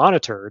being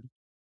monitored,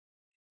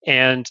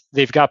 and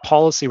they've got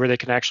policy where they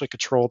can actually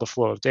control the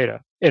flow of data.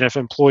 And if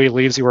an employee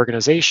leaves the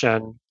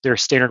organization, their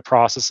standard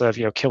process of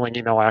killing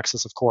email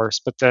access, of course,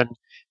 but then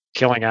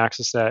killing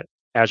access to that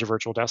Azure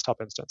Virtual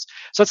Desktop instance.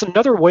 So that's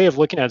another way of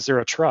looking at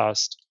Zero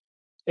Trust,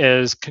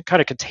 is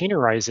kind of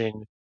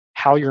containerizing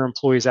how your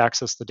employees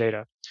access the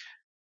data.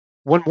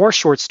 One more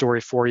short story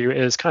for you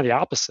is kind of the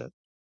opposite.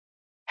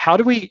 How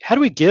do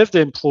we give the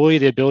employee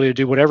the ability to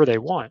do whatever they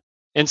want?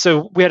 And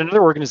so we had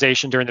another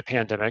organization during the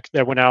pandemic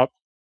that went out.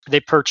 They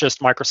purchased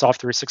Microsoft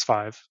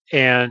 365,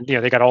 and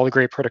they got all the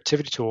great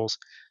productivity tools.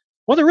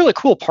 One of the really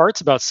cool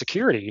parts about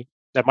security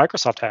that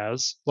Microsoft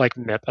has, like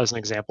MIP as an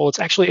example, it's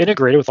actually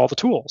integrated with all the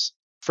tools.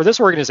 For this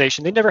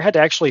organization, they never had to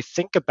actually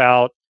think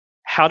about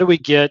how do we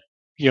get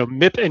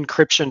MIP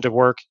encryption to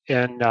work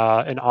in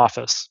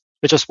Office.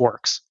 It just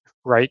works,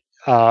 right?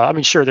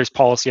 Sure, there's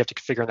policy you have to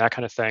configure and that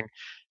kind of thing,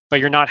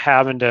 but you're not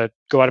having to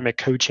go out and make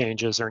code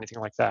changes or anything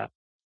like that,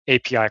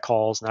 API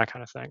calls and that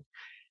kind of thing.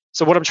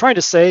 So what I'm trying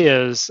to say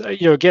is,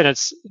 again,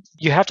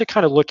 you have to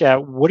kind of look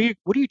at what are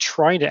you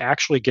trying to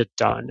actually get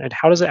done, and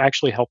how does it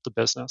actually help the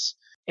business?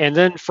 And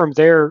then from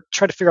there,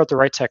 try to figure out the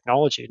right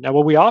technology. Now,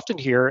 what we often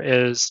hear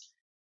is,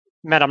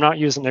 Matt, I'm not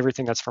using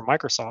everything that's from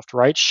Microsoft,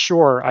 right?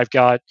 Sure, I've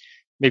got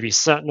maybe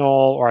Sentinel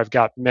or I've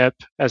got MIP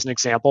as an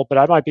example, but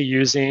I might be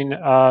using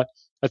a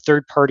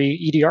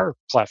third-party EDR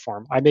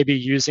platform. I may be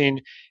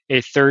using a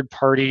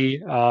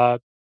third-party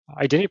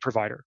identity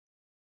provider.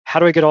 How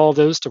do I get all of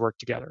those to work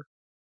together?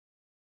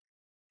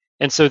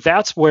 And so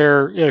that's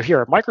where,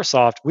 here at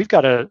Microsoft, we've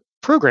got a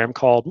program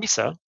called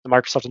MISA, the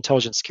Microsoft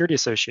Intelligent Security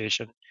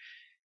Association,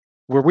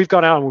 where we've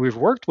gone out and we've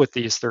worked with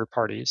these third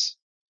parties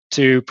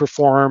to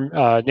perform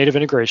native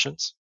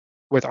integrations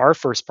with our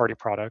first-party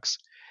products,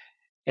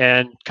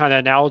 and kind of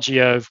analogy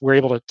of we're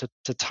able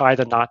to tie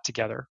the knot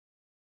together.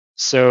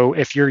 So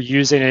if you're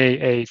using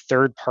a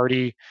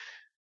third-party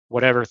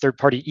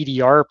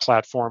EDR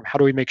platform, how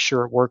do we make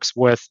sure it works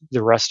with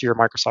the rest of your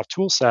Microsoft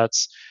tool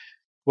sets?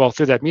 Well,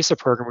 through that MISA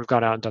program, we've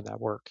gone out and done that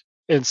work.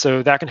 And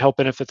so that can help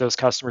benefit those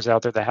customers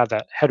out there that have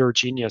that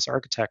heterogeneous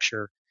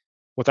architecture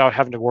without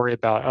having to worry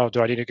about,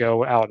 do I need to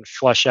go out and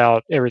flesh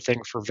out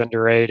everything for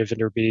vendor A to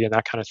vendor B and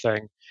that kind of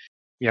thing.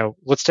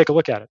 Let's take a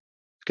look at it.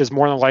 Because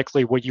more than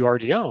likely what you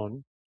already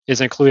own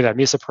is included in that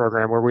MISA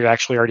program, where we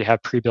actually already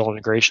have pre-built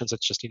integrations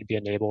that just need to be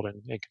enabled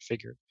and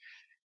configured.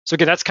 So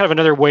again, that's kind of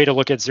another way to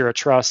look at Zero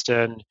Trust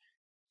and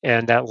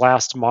that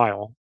last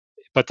mile.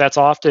 But that's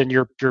often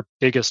your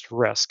biggest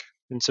risk.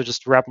 And so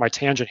just to wrap my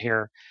tangent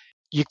here,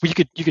 you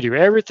could do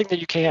everything that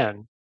you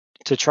can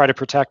to try to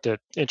protect it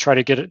and try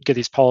to get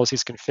these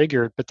policies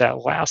configured, but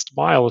that last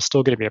mile is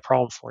still going to be a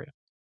problem for you.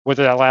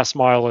 Whether that last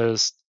mile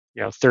is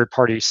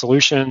third-party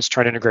solutions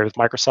trying to integrate with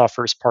Microsoft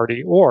first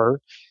party, or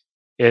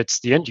it's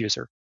the end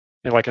user.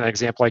 And like an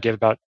example I gave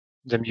about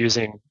them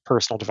using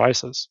personal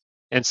devices.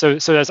 And so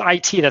as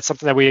IT, that's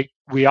something that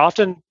we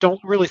often don't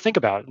really think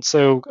about. And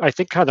so I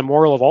think kind of the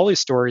moral of all these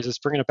stories is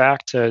bringing it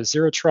back to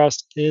Zero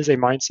Trust is a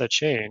mindset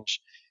change.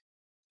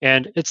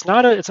 And it's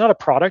not a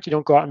product. You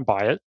don't go out and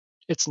buy it.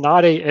 It's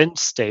not a end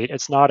state.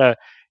 It's not a,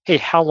 hey,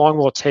 how long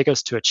will it take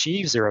us to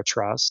achieve Zero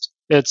Trust?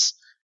 It's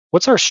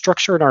what's our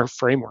structure and our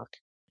framework?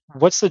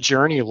 What's the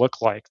journey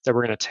look like that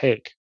we're going to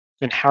take?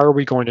 And how are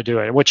we going to do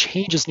it? And what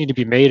changes need to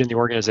be made in the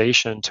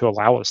organization to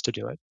allow us to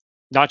do it?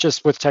 Not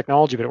just with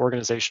technology, but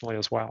organizationally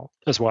as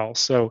well.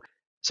 So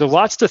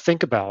lots to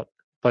think about,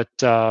 but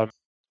I'll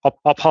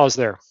pause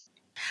there.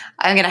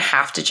 I'm going to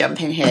have to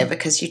jump in here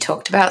because you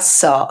talked about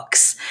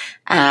SOCs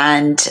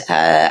and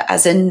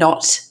as in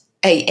not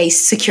a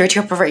security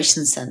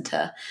operations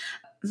center.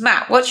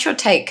 Matt, what's your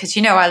take? Because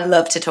I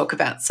love to talk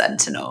about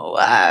Sentinel.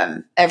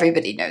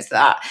 Everybody knows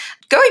that.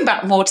 Going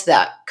back more to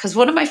that, because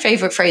one of my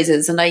favorite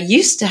phrases, and I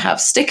used to have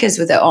stickers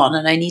with it on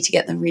and I need to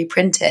get them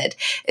reprinted,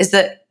 is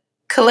that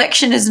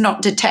collection is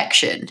not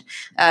detection.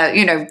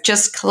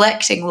 Just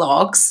collecting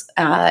logs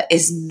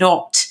is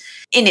not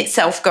in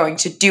itself going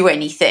to do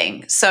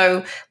anything.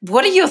 So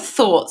what are your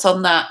thoughts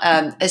on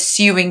that,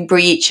 assuming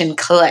breach and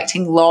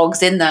collecting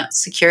logs in that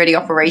security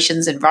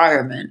operations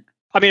environment?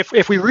 I mean,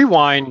 if we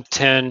rewind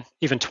 10,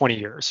 even 20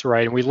 years,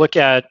 right, and we look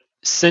at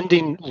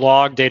sending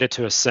log data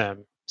to a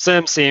SIEM,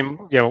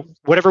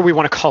 whatever we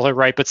want to call it,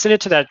 right, but send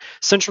it to that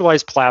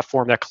centralized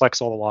platform that collects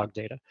all the log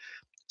data.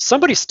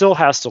 Somebody still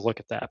has to look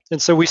at that.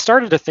 And so we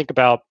started to think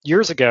about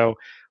years ago,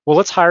 well,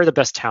 let's hire the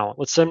best talent.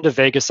 Let's send them to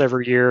Vegas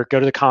every year, go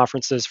to the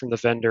conferences from the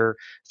vendor,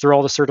 throw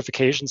all the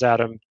certifications at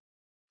them,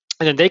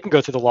 and then they can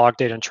go through the log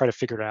data and try to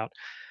figure it out.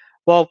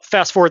 Well,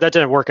 fast forward, that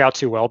didn't work out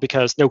too well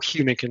because no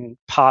human can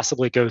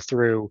possibly go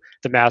through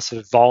the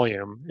massive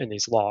volume in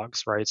these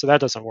logs, right? So that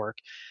doesn't work.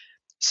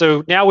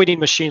 So now we need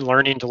machine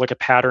learning to look at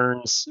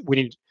patterns. We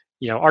need,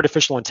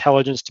 artificial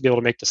intelligence to be able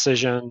to make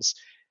decisions.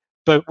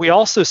 But we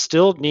also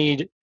still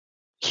need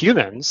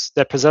humans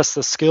that possess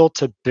the skill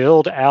to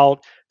build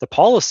out the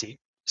policy.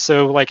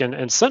 So like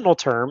in Sentinel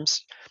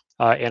terms,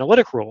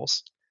 analytic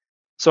rules.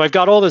 So I've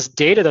got all this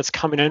data that's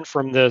coming in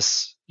from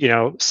this,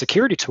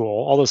 security tool,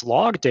 all this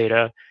log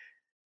data,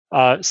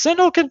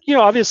 Sentinel can,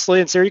 obviously,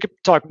 and Sara, you could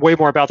talk way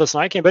more about this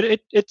than I can, but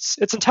it's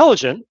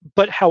intelligent.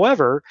 But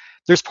however,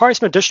 there's probably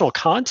some additional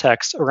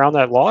context around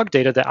that log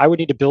data that I would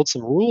need to build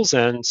some rules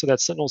in so that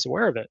Sentinel's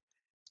aware of it.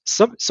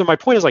 So my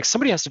point is, like,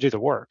 somebody has to do the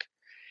work.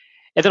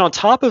 And then on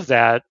top of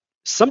that,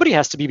 somebody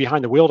has to be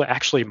behind the wheel to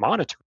actually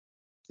monitor.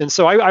 And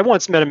so I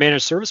once met a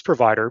managed service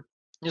provider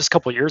just a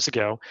couple of years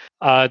ago.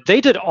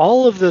 They did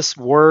all of this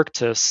work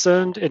to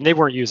send, and they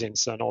weren't using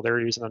Sentinel, they were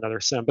using another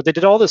SIEM, but they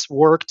did all this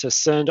work to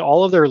send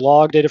all of their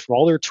log data from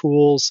all their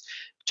tools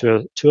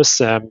to a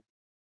SIEM,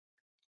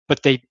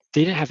 but they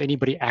didn't have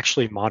anybody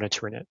actually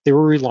monitoring it. They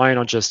were relying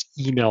on just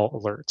email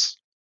alerts.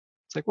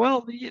 It's like,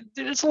 well,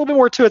 it's a little bit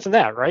more to it than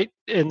that, right?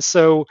 And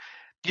so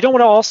you don't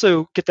want to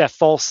also get that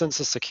false sense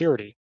of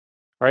security,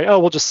 right? Oh,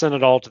 we'll just send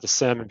it all to the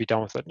SIEM and be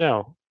done with it.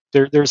 No,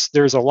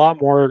 there's a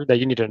lot more that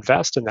you need to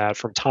invest in that,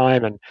 from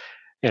time and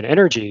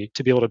energy,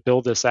 to be able to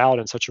build this out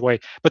in such a way,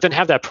 but then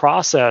have that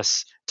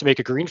process to make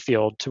a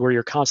greenfield to where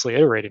you're constantly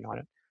iterating on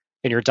it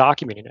and you're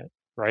documenting it,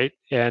 right?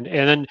 And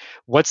then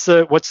what's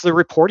the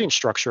reporting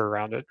structure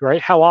around it,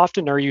 right? How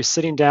often are you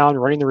sitting down,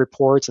 running the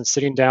reports, and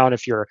sitting down,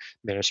 if you're a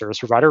managed service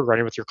provider,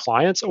 running with your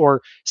clients,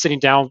 or sitting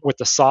down with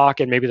the SOC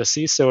and maybe the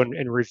CISO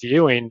and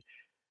reviewing,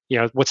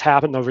 what's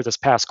happened over this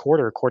past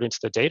quarter according to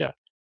the data,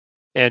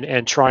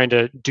 and trying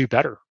to do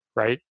better,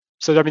 right?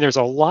 So I mean, there's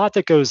a lot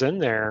that goes in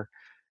there.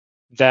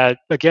 That,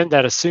 again,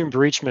 that assumed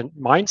breachment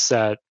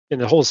mindset and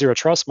the whole zero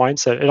trust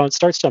mindset, it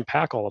starts to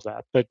unpack all of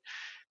that. But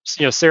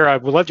Sara, I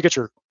would love to get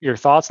your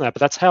thoughts on that. But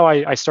that's how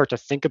I start to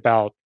think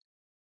about,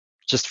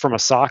 just from a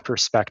SOC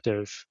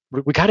perspective,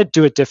 we got to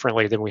do it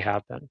differently than we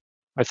have been,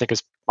 I think,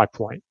 is my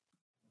point.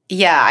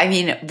 Yeah, I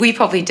mean, we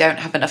probably don't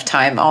have enough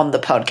time on the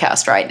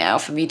podcast right now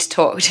for me to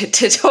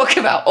talk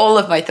about all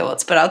of my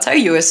thoughts, but I'll tell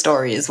you a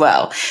story as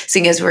well,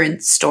 seeing as we're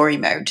in story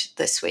mode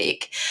this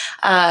week.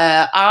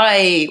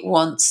 I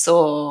once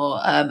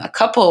saw a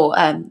couple,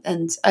 and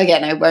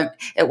again,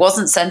 it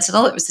wasn't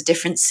Sentinel, it was a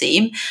different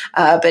SIEM,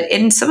 but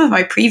in some of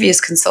my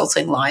previous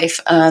consulting life,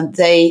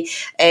 they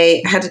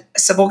had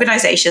some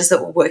organizations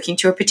that were working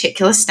to a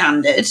particular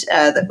standard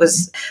that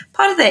was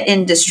part of their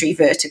industry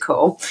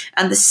vertical,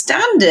 and the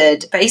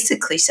standard basically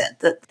said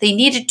that they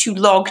needed to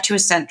log to a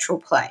central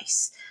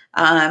place.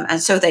 And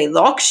so they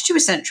logged to a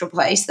central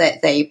place,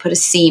 that they put a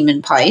SIEM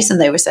in place and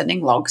they were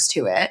sending logs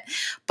to it,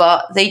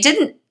 but they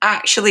didn't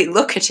actually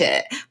look at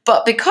it.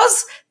 But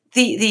because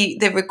the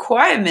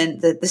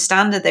requirement, that the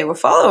standard they were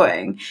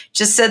following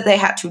just said they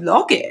had to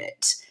log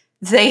it,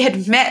 they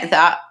had met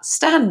that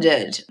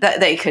standard, that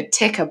they could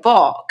tick a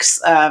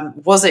box.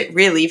 Was it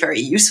really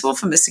very useful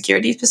from a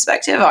security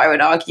perspective? I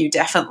would argue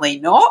definitely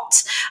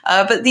not.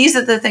 But these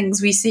are the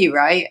things we see,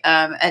 right?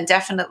 And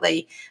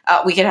definitely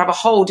we could have a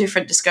whole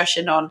different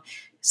discussion on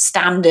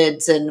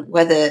standards and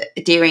whether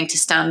adhering to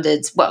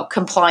standards,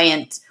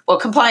 compliance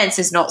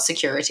is not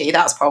security.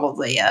 That's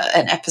probably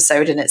an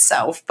episode in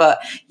itself.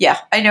 But yeah,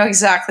 I know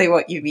exactly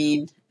what you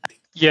mean.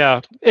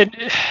 Yeah, and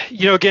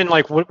again,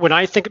 like when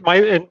I think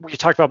and we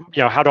talked about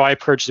how do I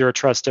approach zero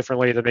trust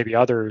differently than maybe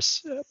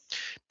others.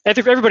 I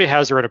think everybody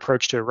has their own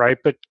approach to it, right?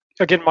 But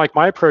again, like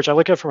my approach, I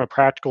look at it from a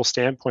practical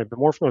standpoint, but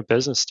more from a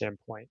business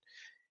standpoint.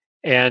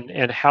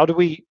 And how do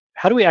we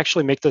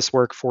actually make this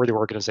work for the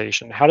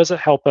organization? How does it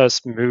help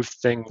us move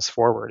things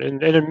forward?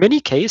 And in many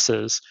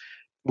cases,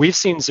 we've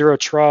seen zero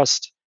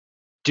trust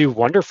do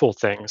wonderful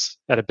things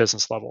at a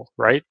business level,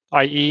 right?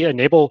 i.e.,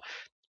 enable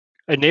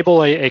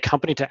a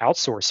company to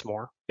outsource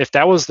more. If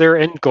that was their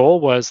end goal,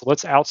 was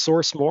let's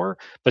outsource more,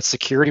 but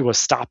security was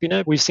stopping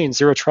it, we've seen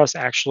zero trust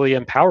actually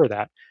empower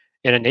that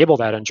and enable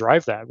that and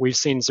drive that. We've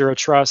seen zero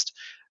trust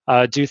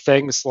do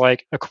things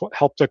like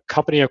help the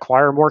company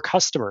acquire more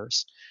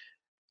customers,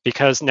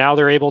 because now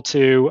they're able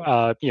to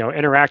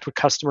interact with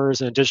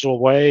customers in a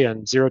digital way,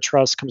 and zero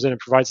trust comes in and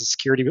provides a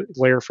security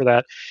layer for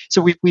that.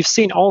 So we've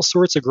seen all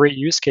sorts of great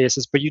use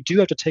cases, but you do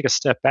have to take a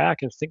step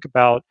back and think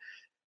about,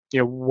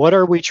 what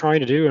are we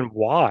trying to do and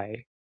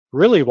why?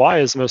 Really, why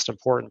is the most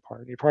important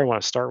part. You probably want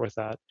to start with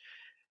that.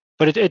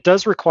 But it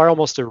does require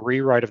almost a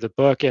rewrite of the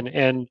book.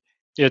 And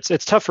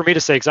it's tough for me to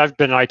say, because I've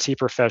been an IT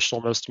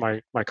professional most of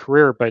my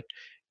career, but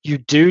you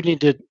do need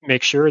to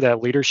make sure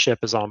that leadership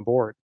is on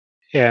board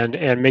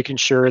and making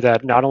sure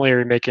that not only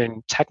are you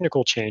making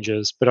technical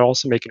changes, but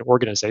also making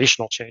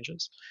organizational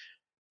changes,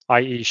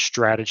 i.e.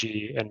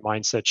 strategy and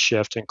mindset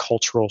shift and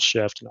cultural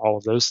shift and all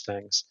of those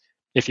things,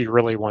 if you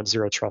really want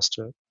zero trust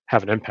to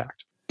have an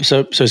impact.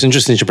 So it's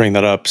interesting to bring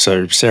that up.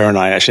 So Sara and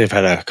I actually have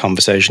had a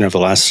conversation over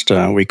the last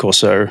week or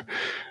so.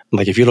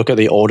 Like, if you look at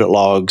the audit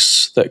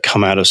logs that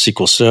come out of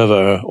SQL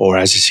Server or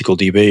Azure SQL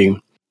DB,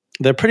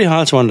 they're pretty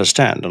hard to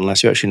understand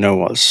unless you actually know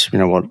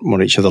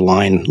what each of the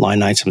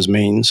line items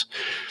means.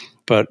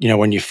 But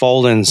when you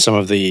fold in some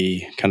of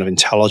the kind of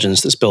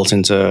intelligence that's built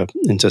into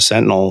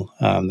Sentinel,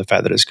 the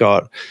fact that it's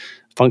got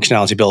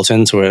functionality built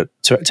into it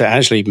to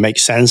actually make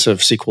sense of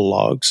SQL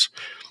logs.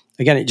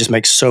 Again, it just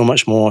makes so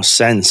much more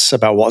sense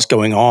about what's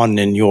going on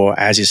in your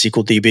Azure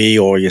SQL DB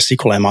or your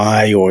SQL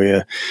MI or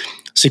your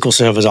SQL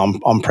servers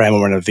on-prem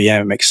or in a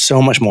VM, it makes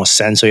so much more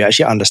sense. So you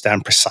actually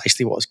understand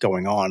precisely what's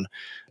going on.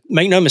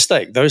 Make no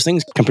mistake, those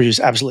things can produce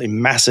absolutely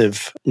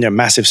massive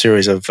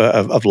series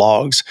of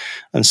logs.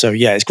 And so,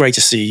 yeah, it's great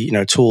to see,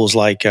 tools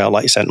like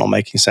Sentinel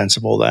making sense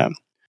of all that.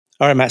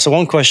 All right, Matt. So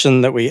one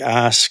question that we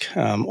ask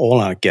all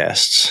our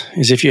guests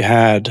is, if you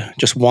had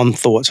just one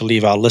thought to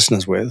leave our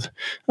listeners with,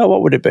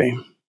 what would it be?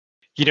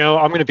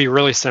 I'm going to be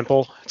really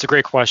simple. It's a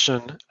great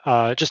question.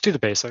 Just do the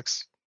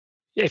basics.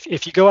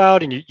 If you go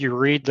out and you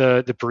read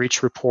the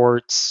breach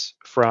reports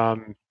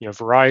from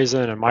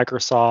Verizon and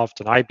Microsoft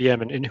and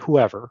IBM and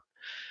whoever,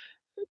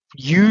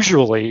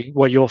 usually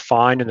what you'll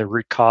find in the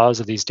root cause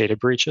of these data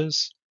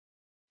breaches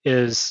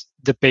is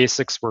the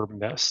basics were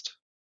missed.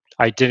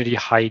 Identity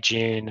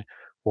hygiene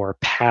or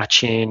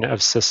patching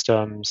of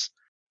systems.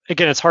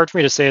 Again, it's hard for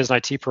me to say as an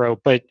IT pro,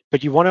 but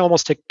you want to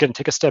almost take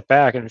a step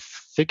back and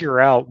figure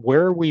out,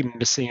 where are we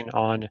missing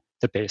on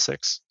the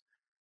basics?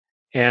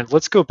 And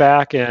let's go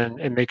back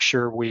and make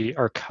sure we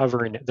are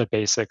covering the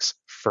basics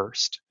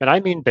first. And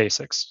I mean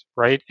basics,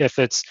 right? If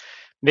it's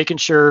making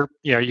sure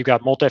you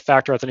got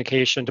multi-factor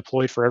authentication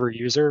deployed for every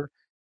user,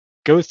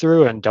 go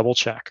through and double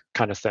check,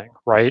 kind of thing,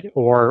 right?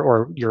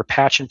 Or your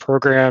patching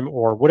program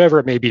or whatever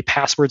it may be,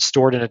 passwords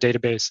stored in a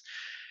database.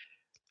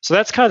 So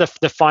that's kind of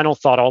the final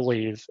thought I'll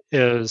leave,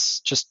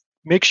 is just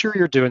make sure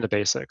you're doing the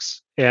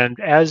basics. And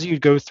as you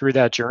go through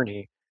that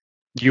journey,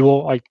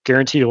 I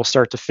guarantee you will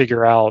start to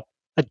figure out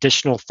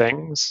additional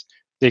things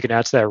that you can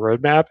add to that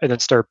roadmap, and then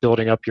start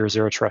building up your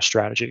zero trust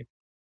strategy.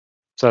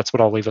 So that's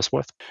what I'll leave us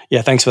with.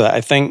 Yeah, thanks for that.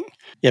 I think,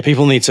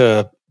 people need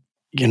to,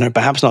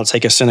 perhaps not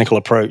take a cynical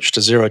approach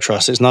to zero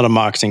trust. It's not a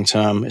marketing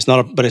term.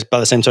 But it's, by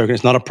the same token,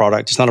 it's not a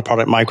product. It's not a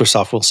product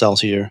Microsoft will sell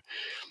to you.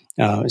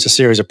 It's a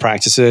series of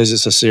practices.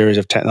 It's a series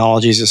of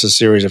technologies. It's a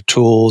series of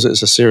tools.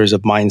 It's a series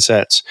of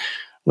mindsets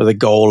with a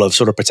goal of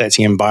sort of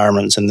protecting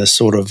environments in this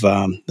sort of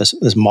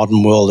this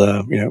modern world,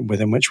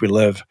 within which we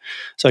live.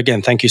 So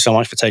again, thank you so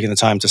much for taking the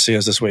time to see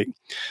us this week.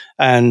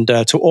 And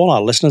to all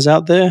our listeners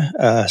out there,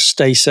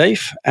 stay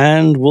safe,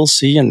 and we'll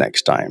see you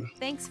next time.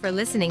 Thanks for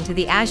listening to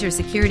the Azure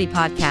Security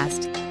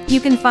Podcast. You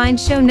can find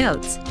show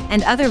notes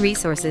and other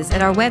resources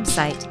at our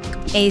website,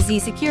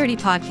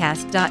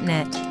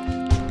 azsecuritypodcast.net.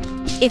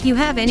 If you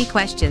have any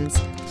questions,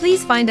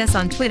 please find us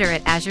on Twitter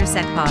at Azure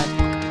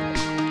SecPod.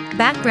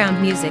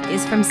 Background music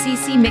is from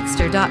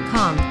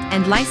ccmixter.com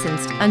and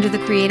licensed under the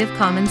Creative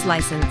Commons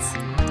license.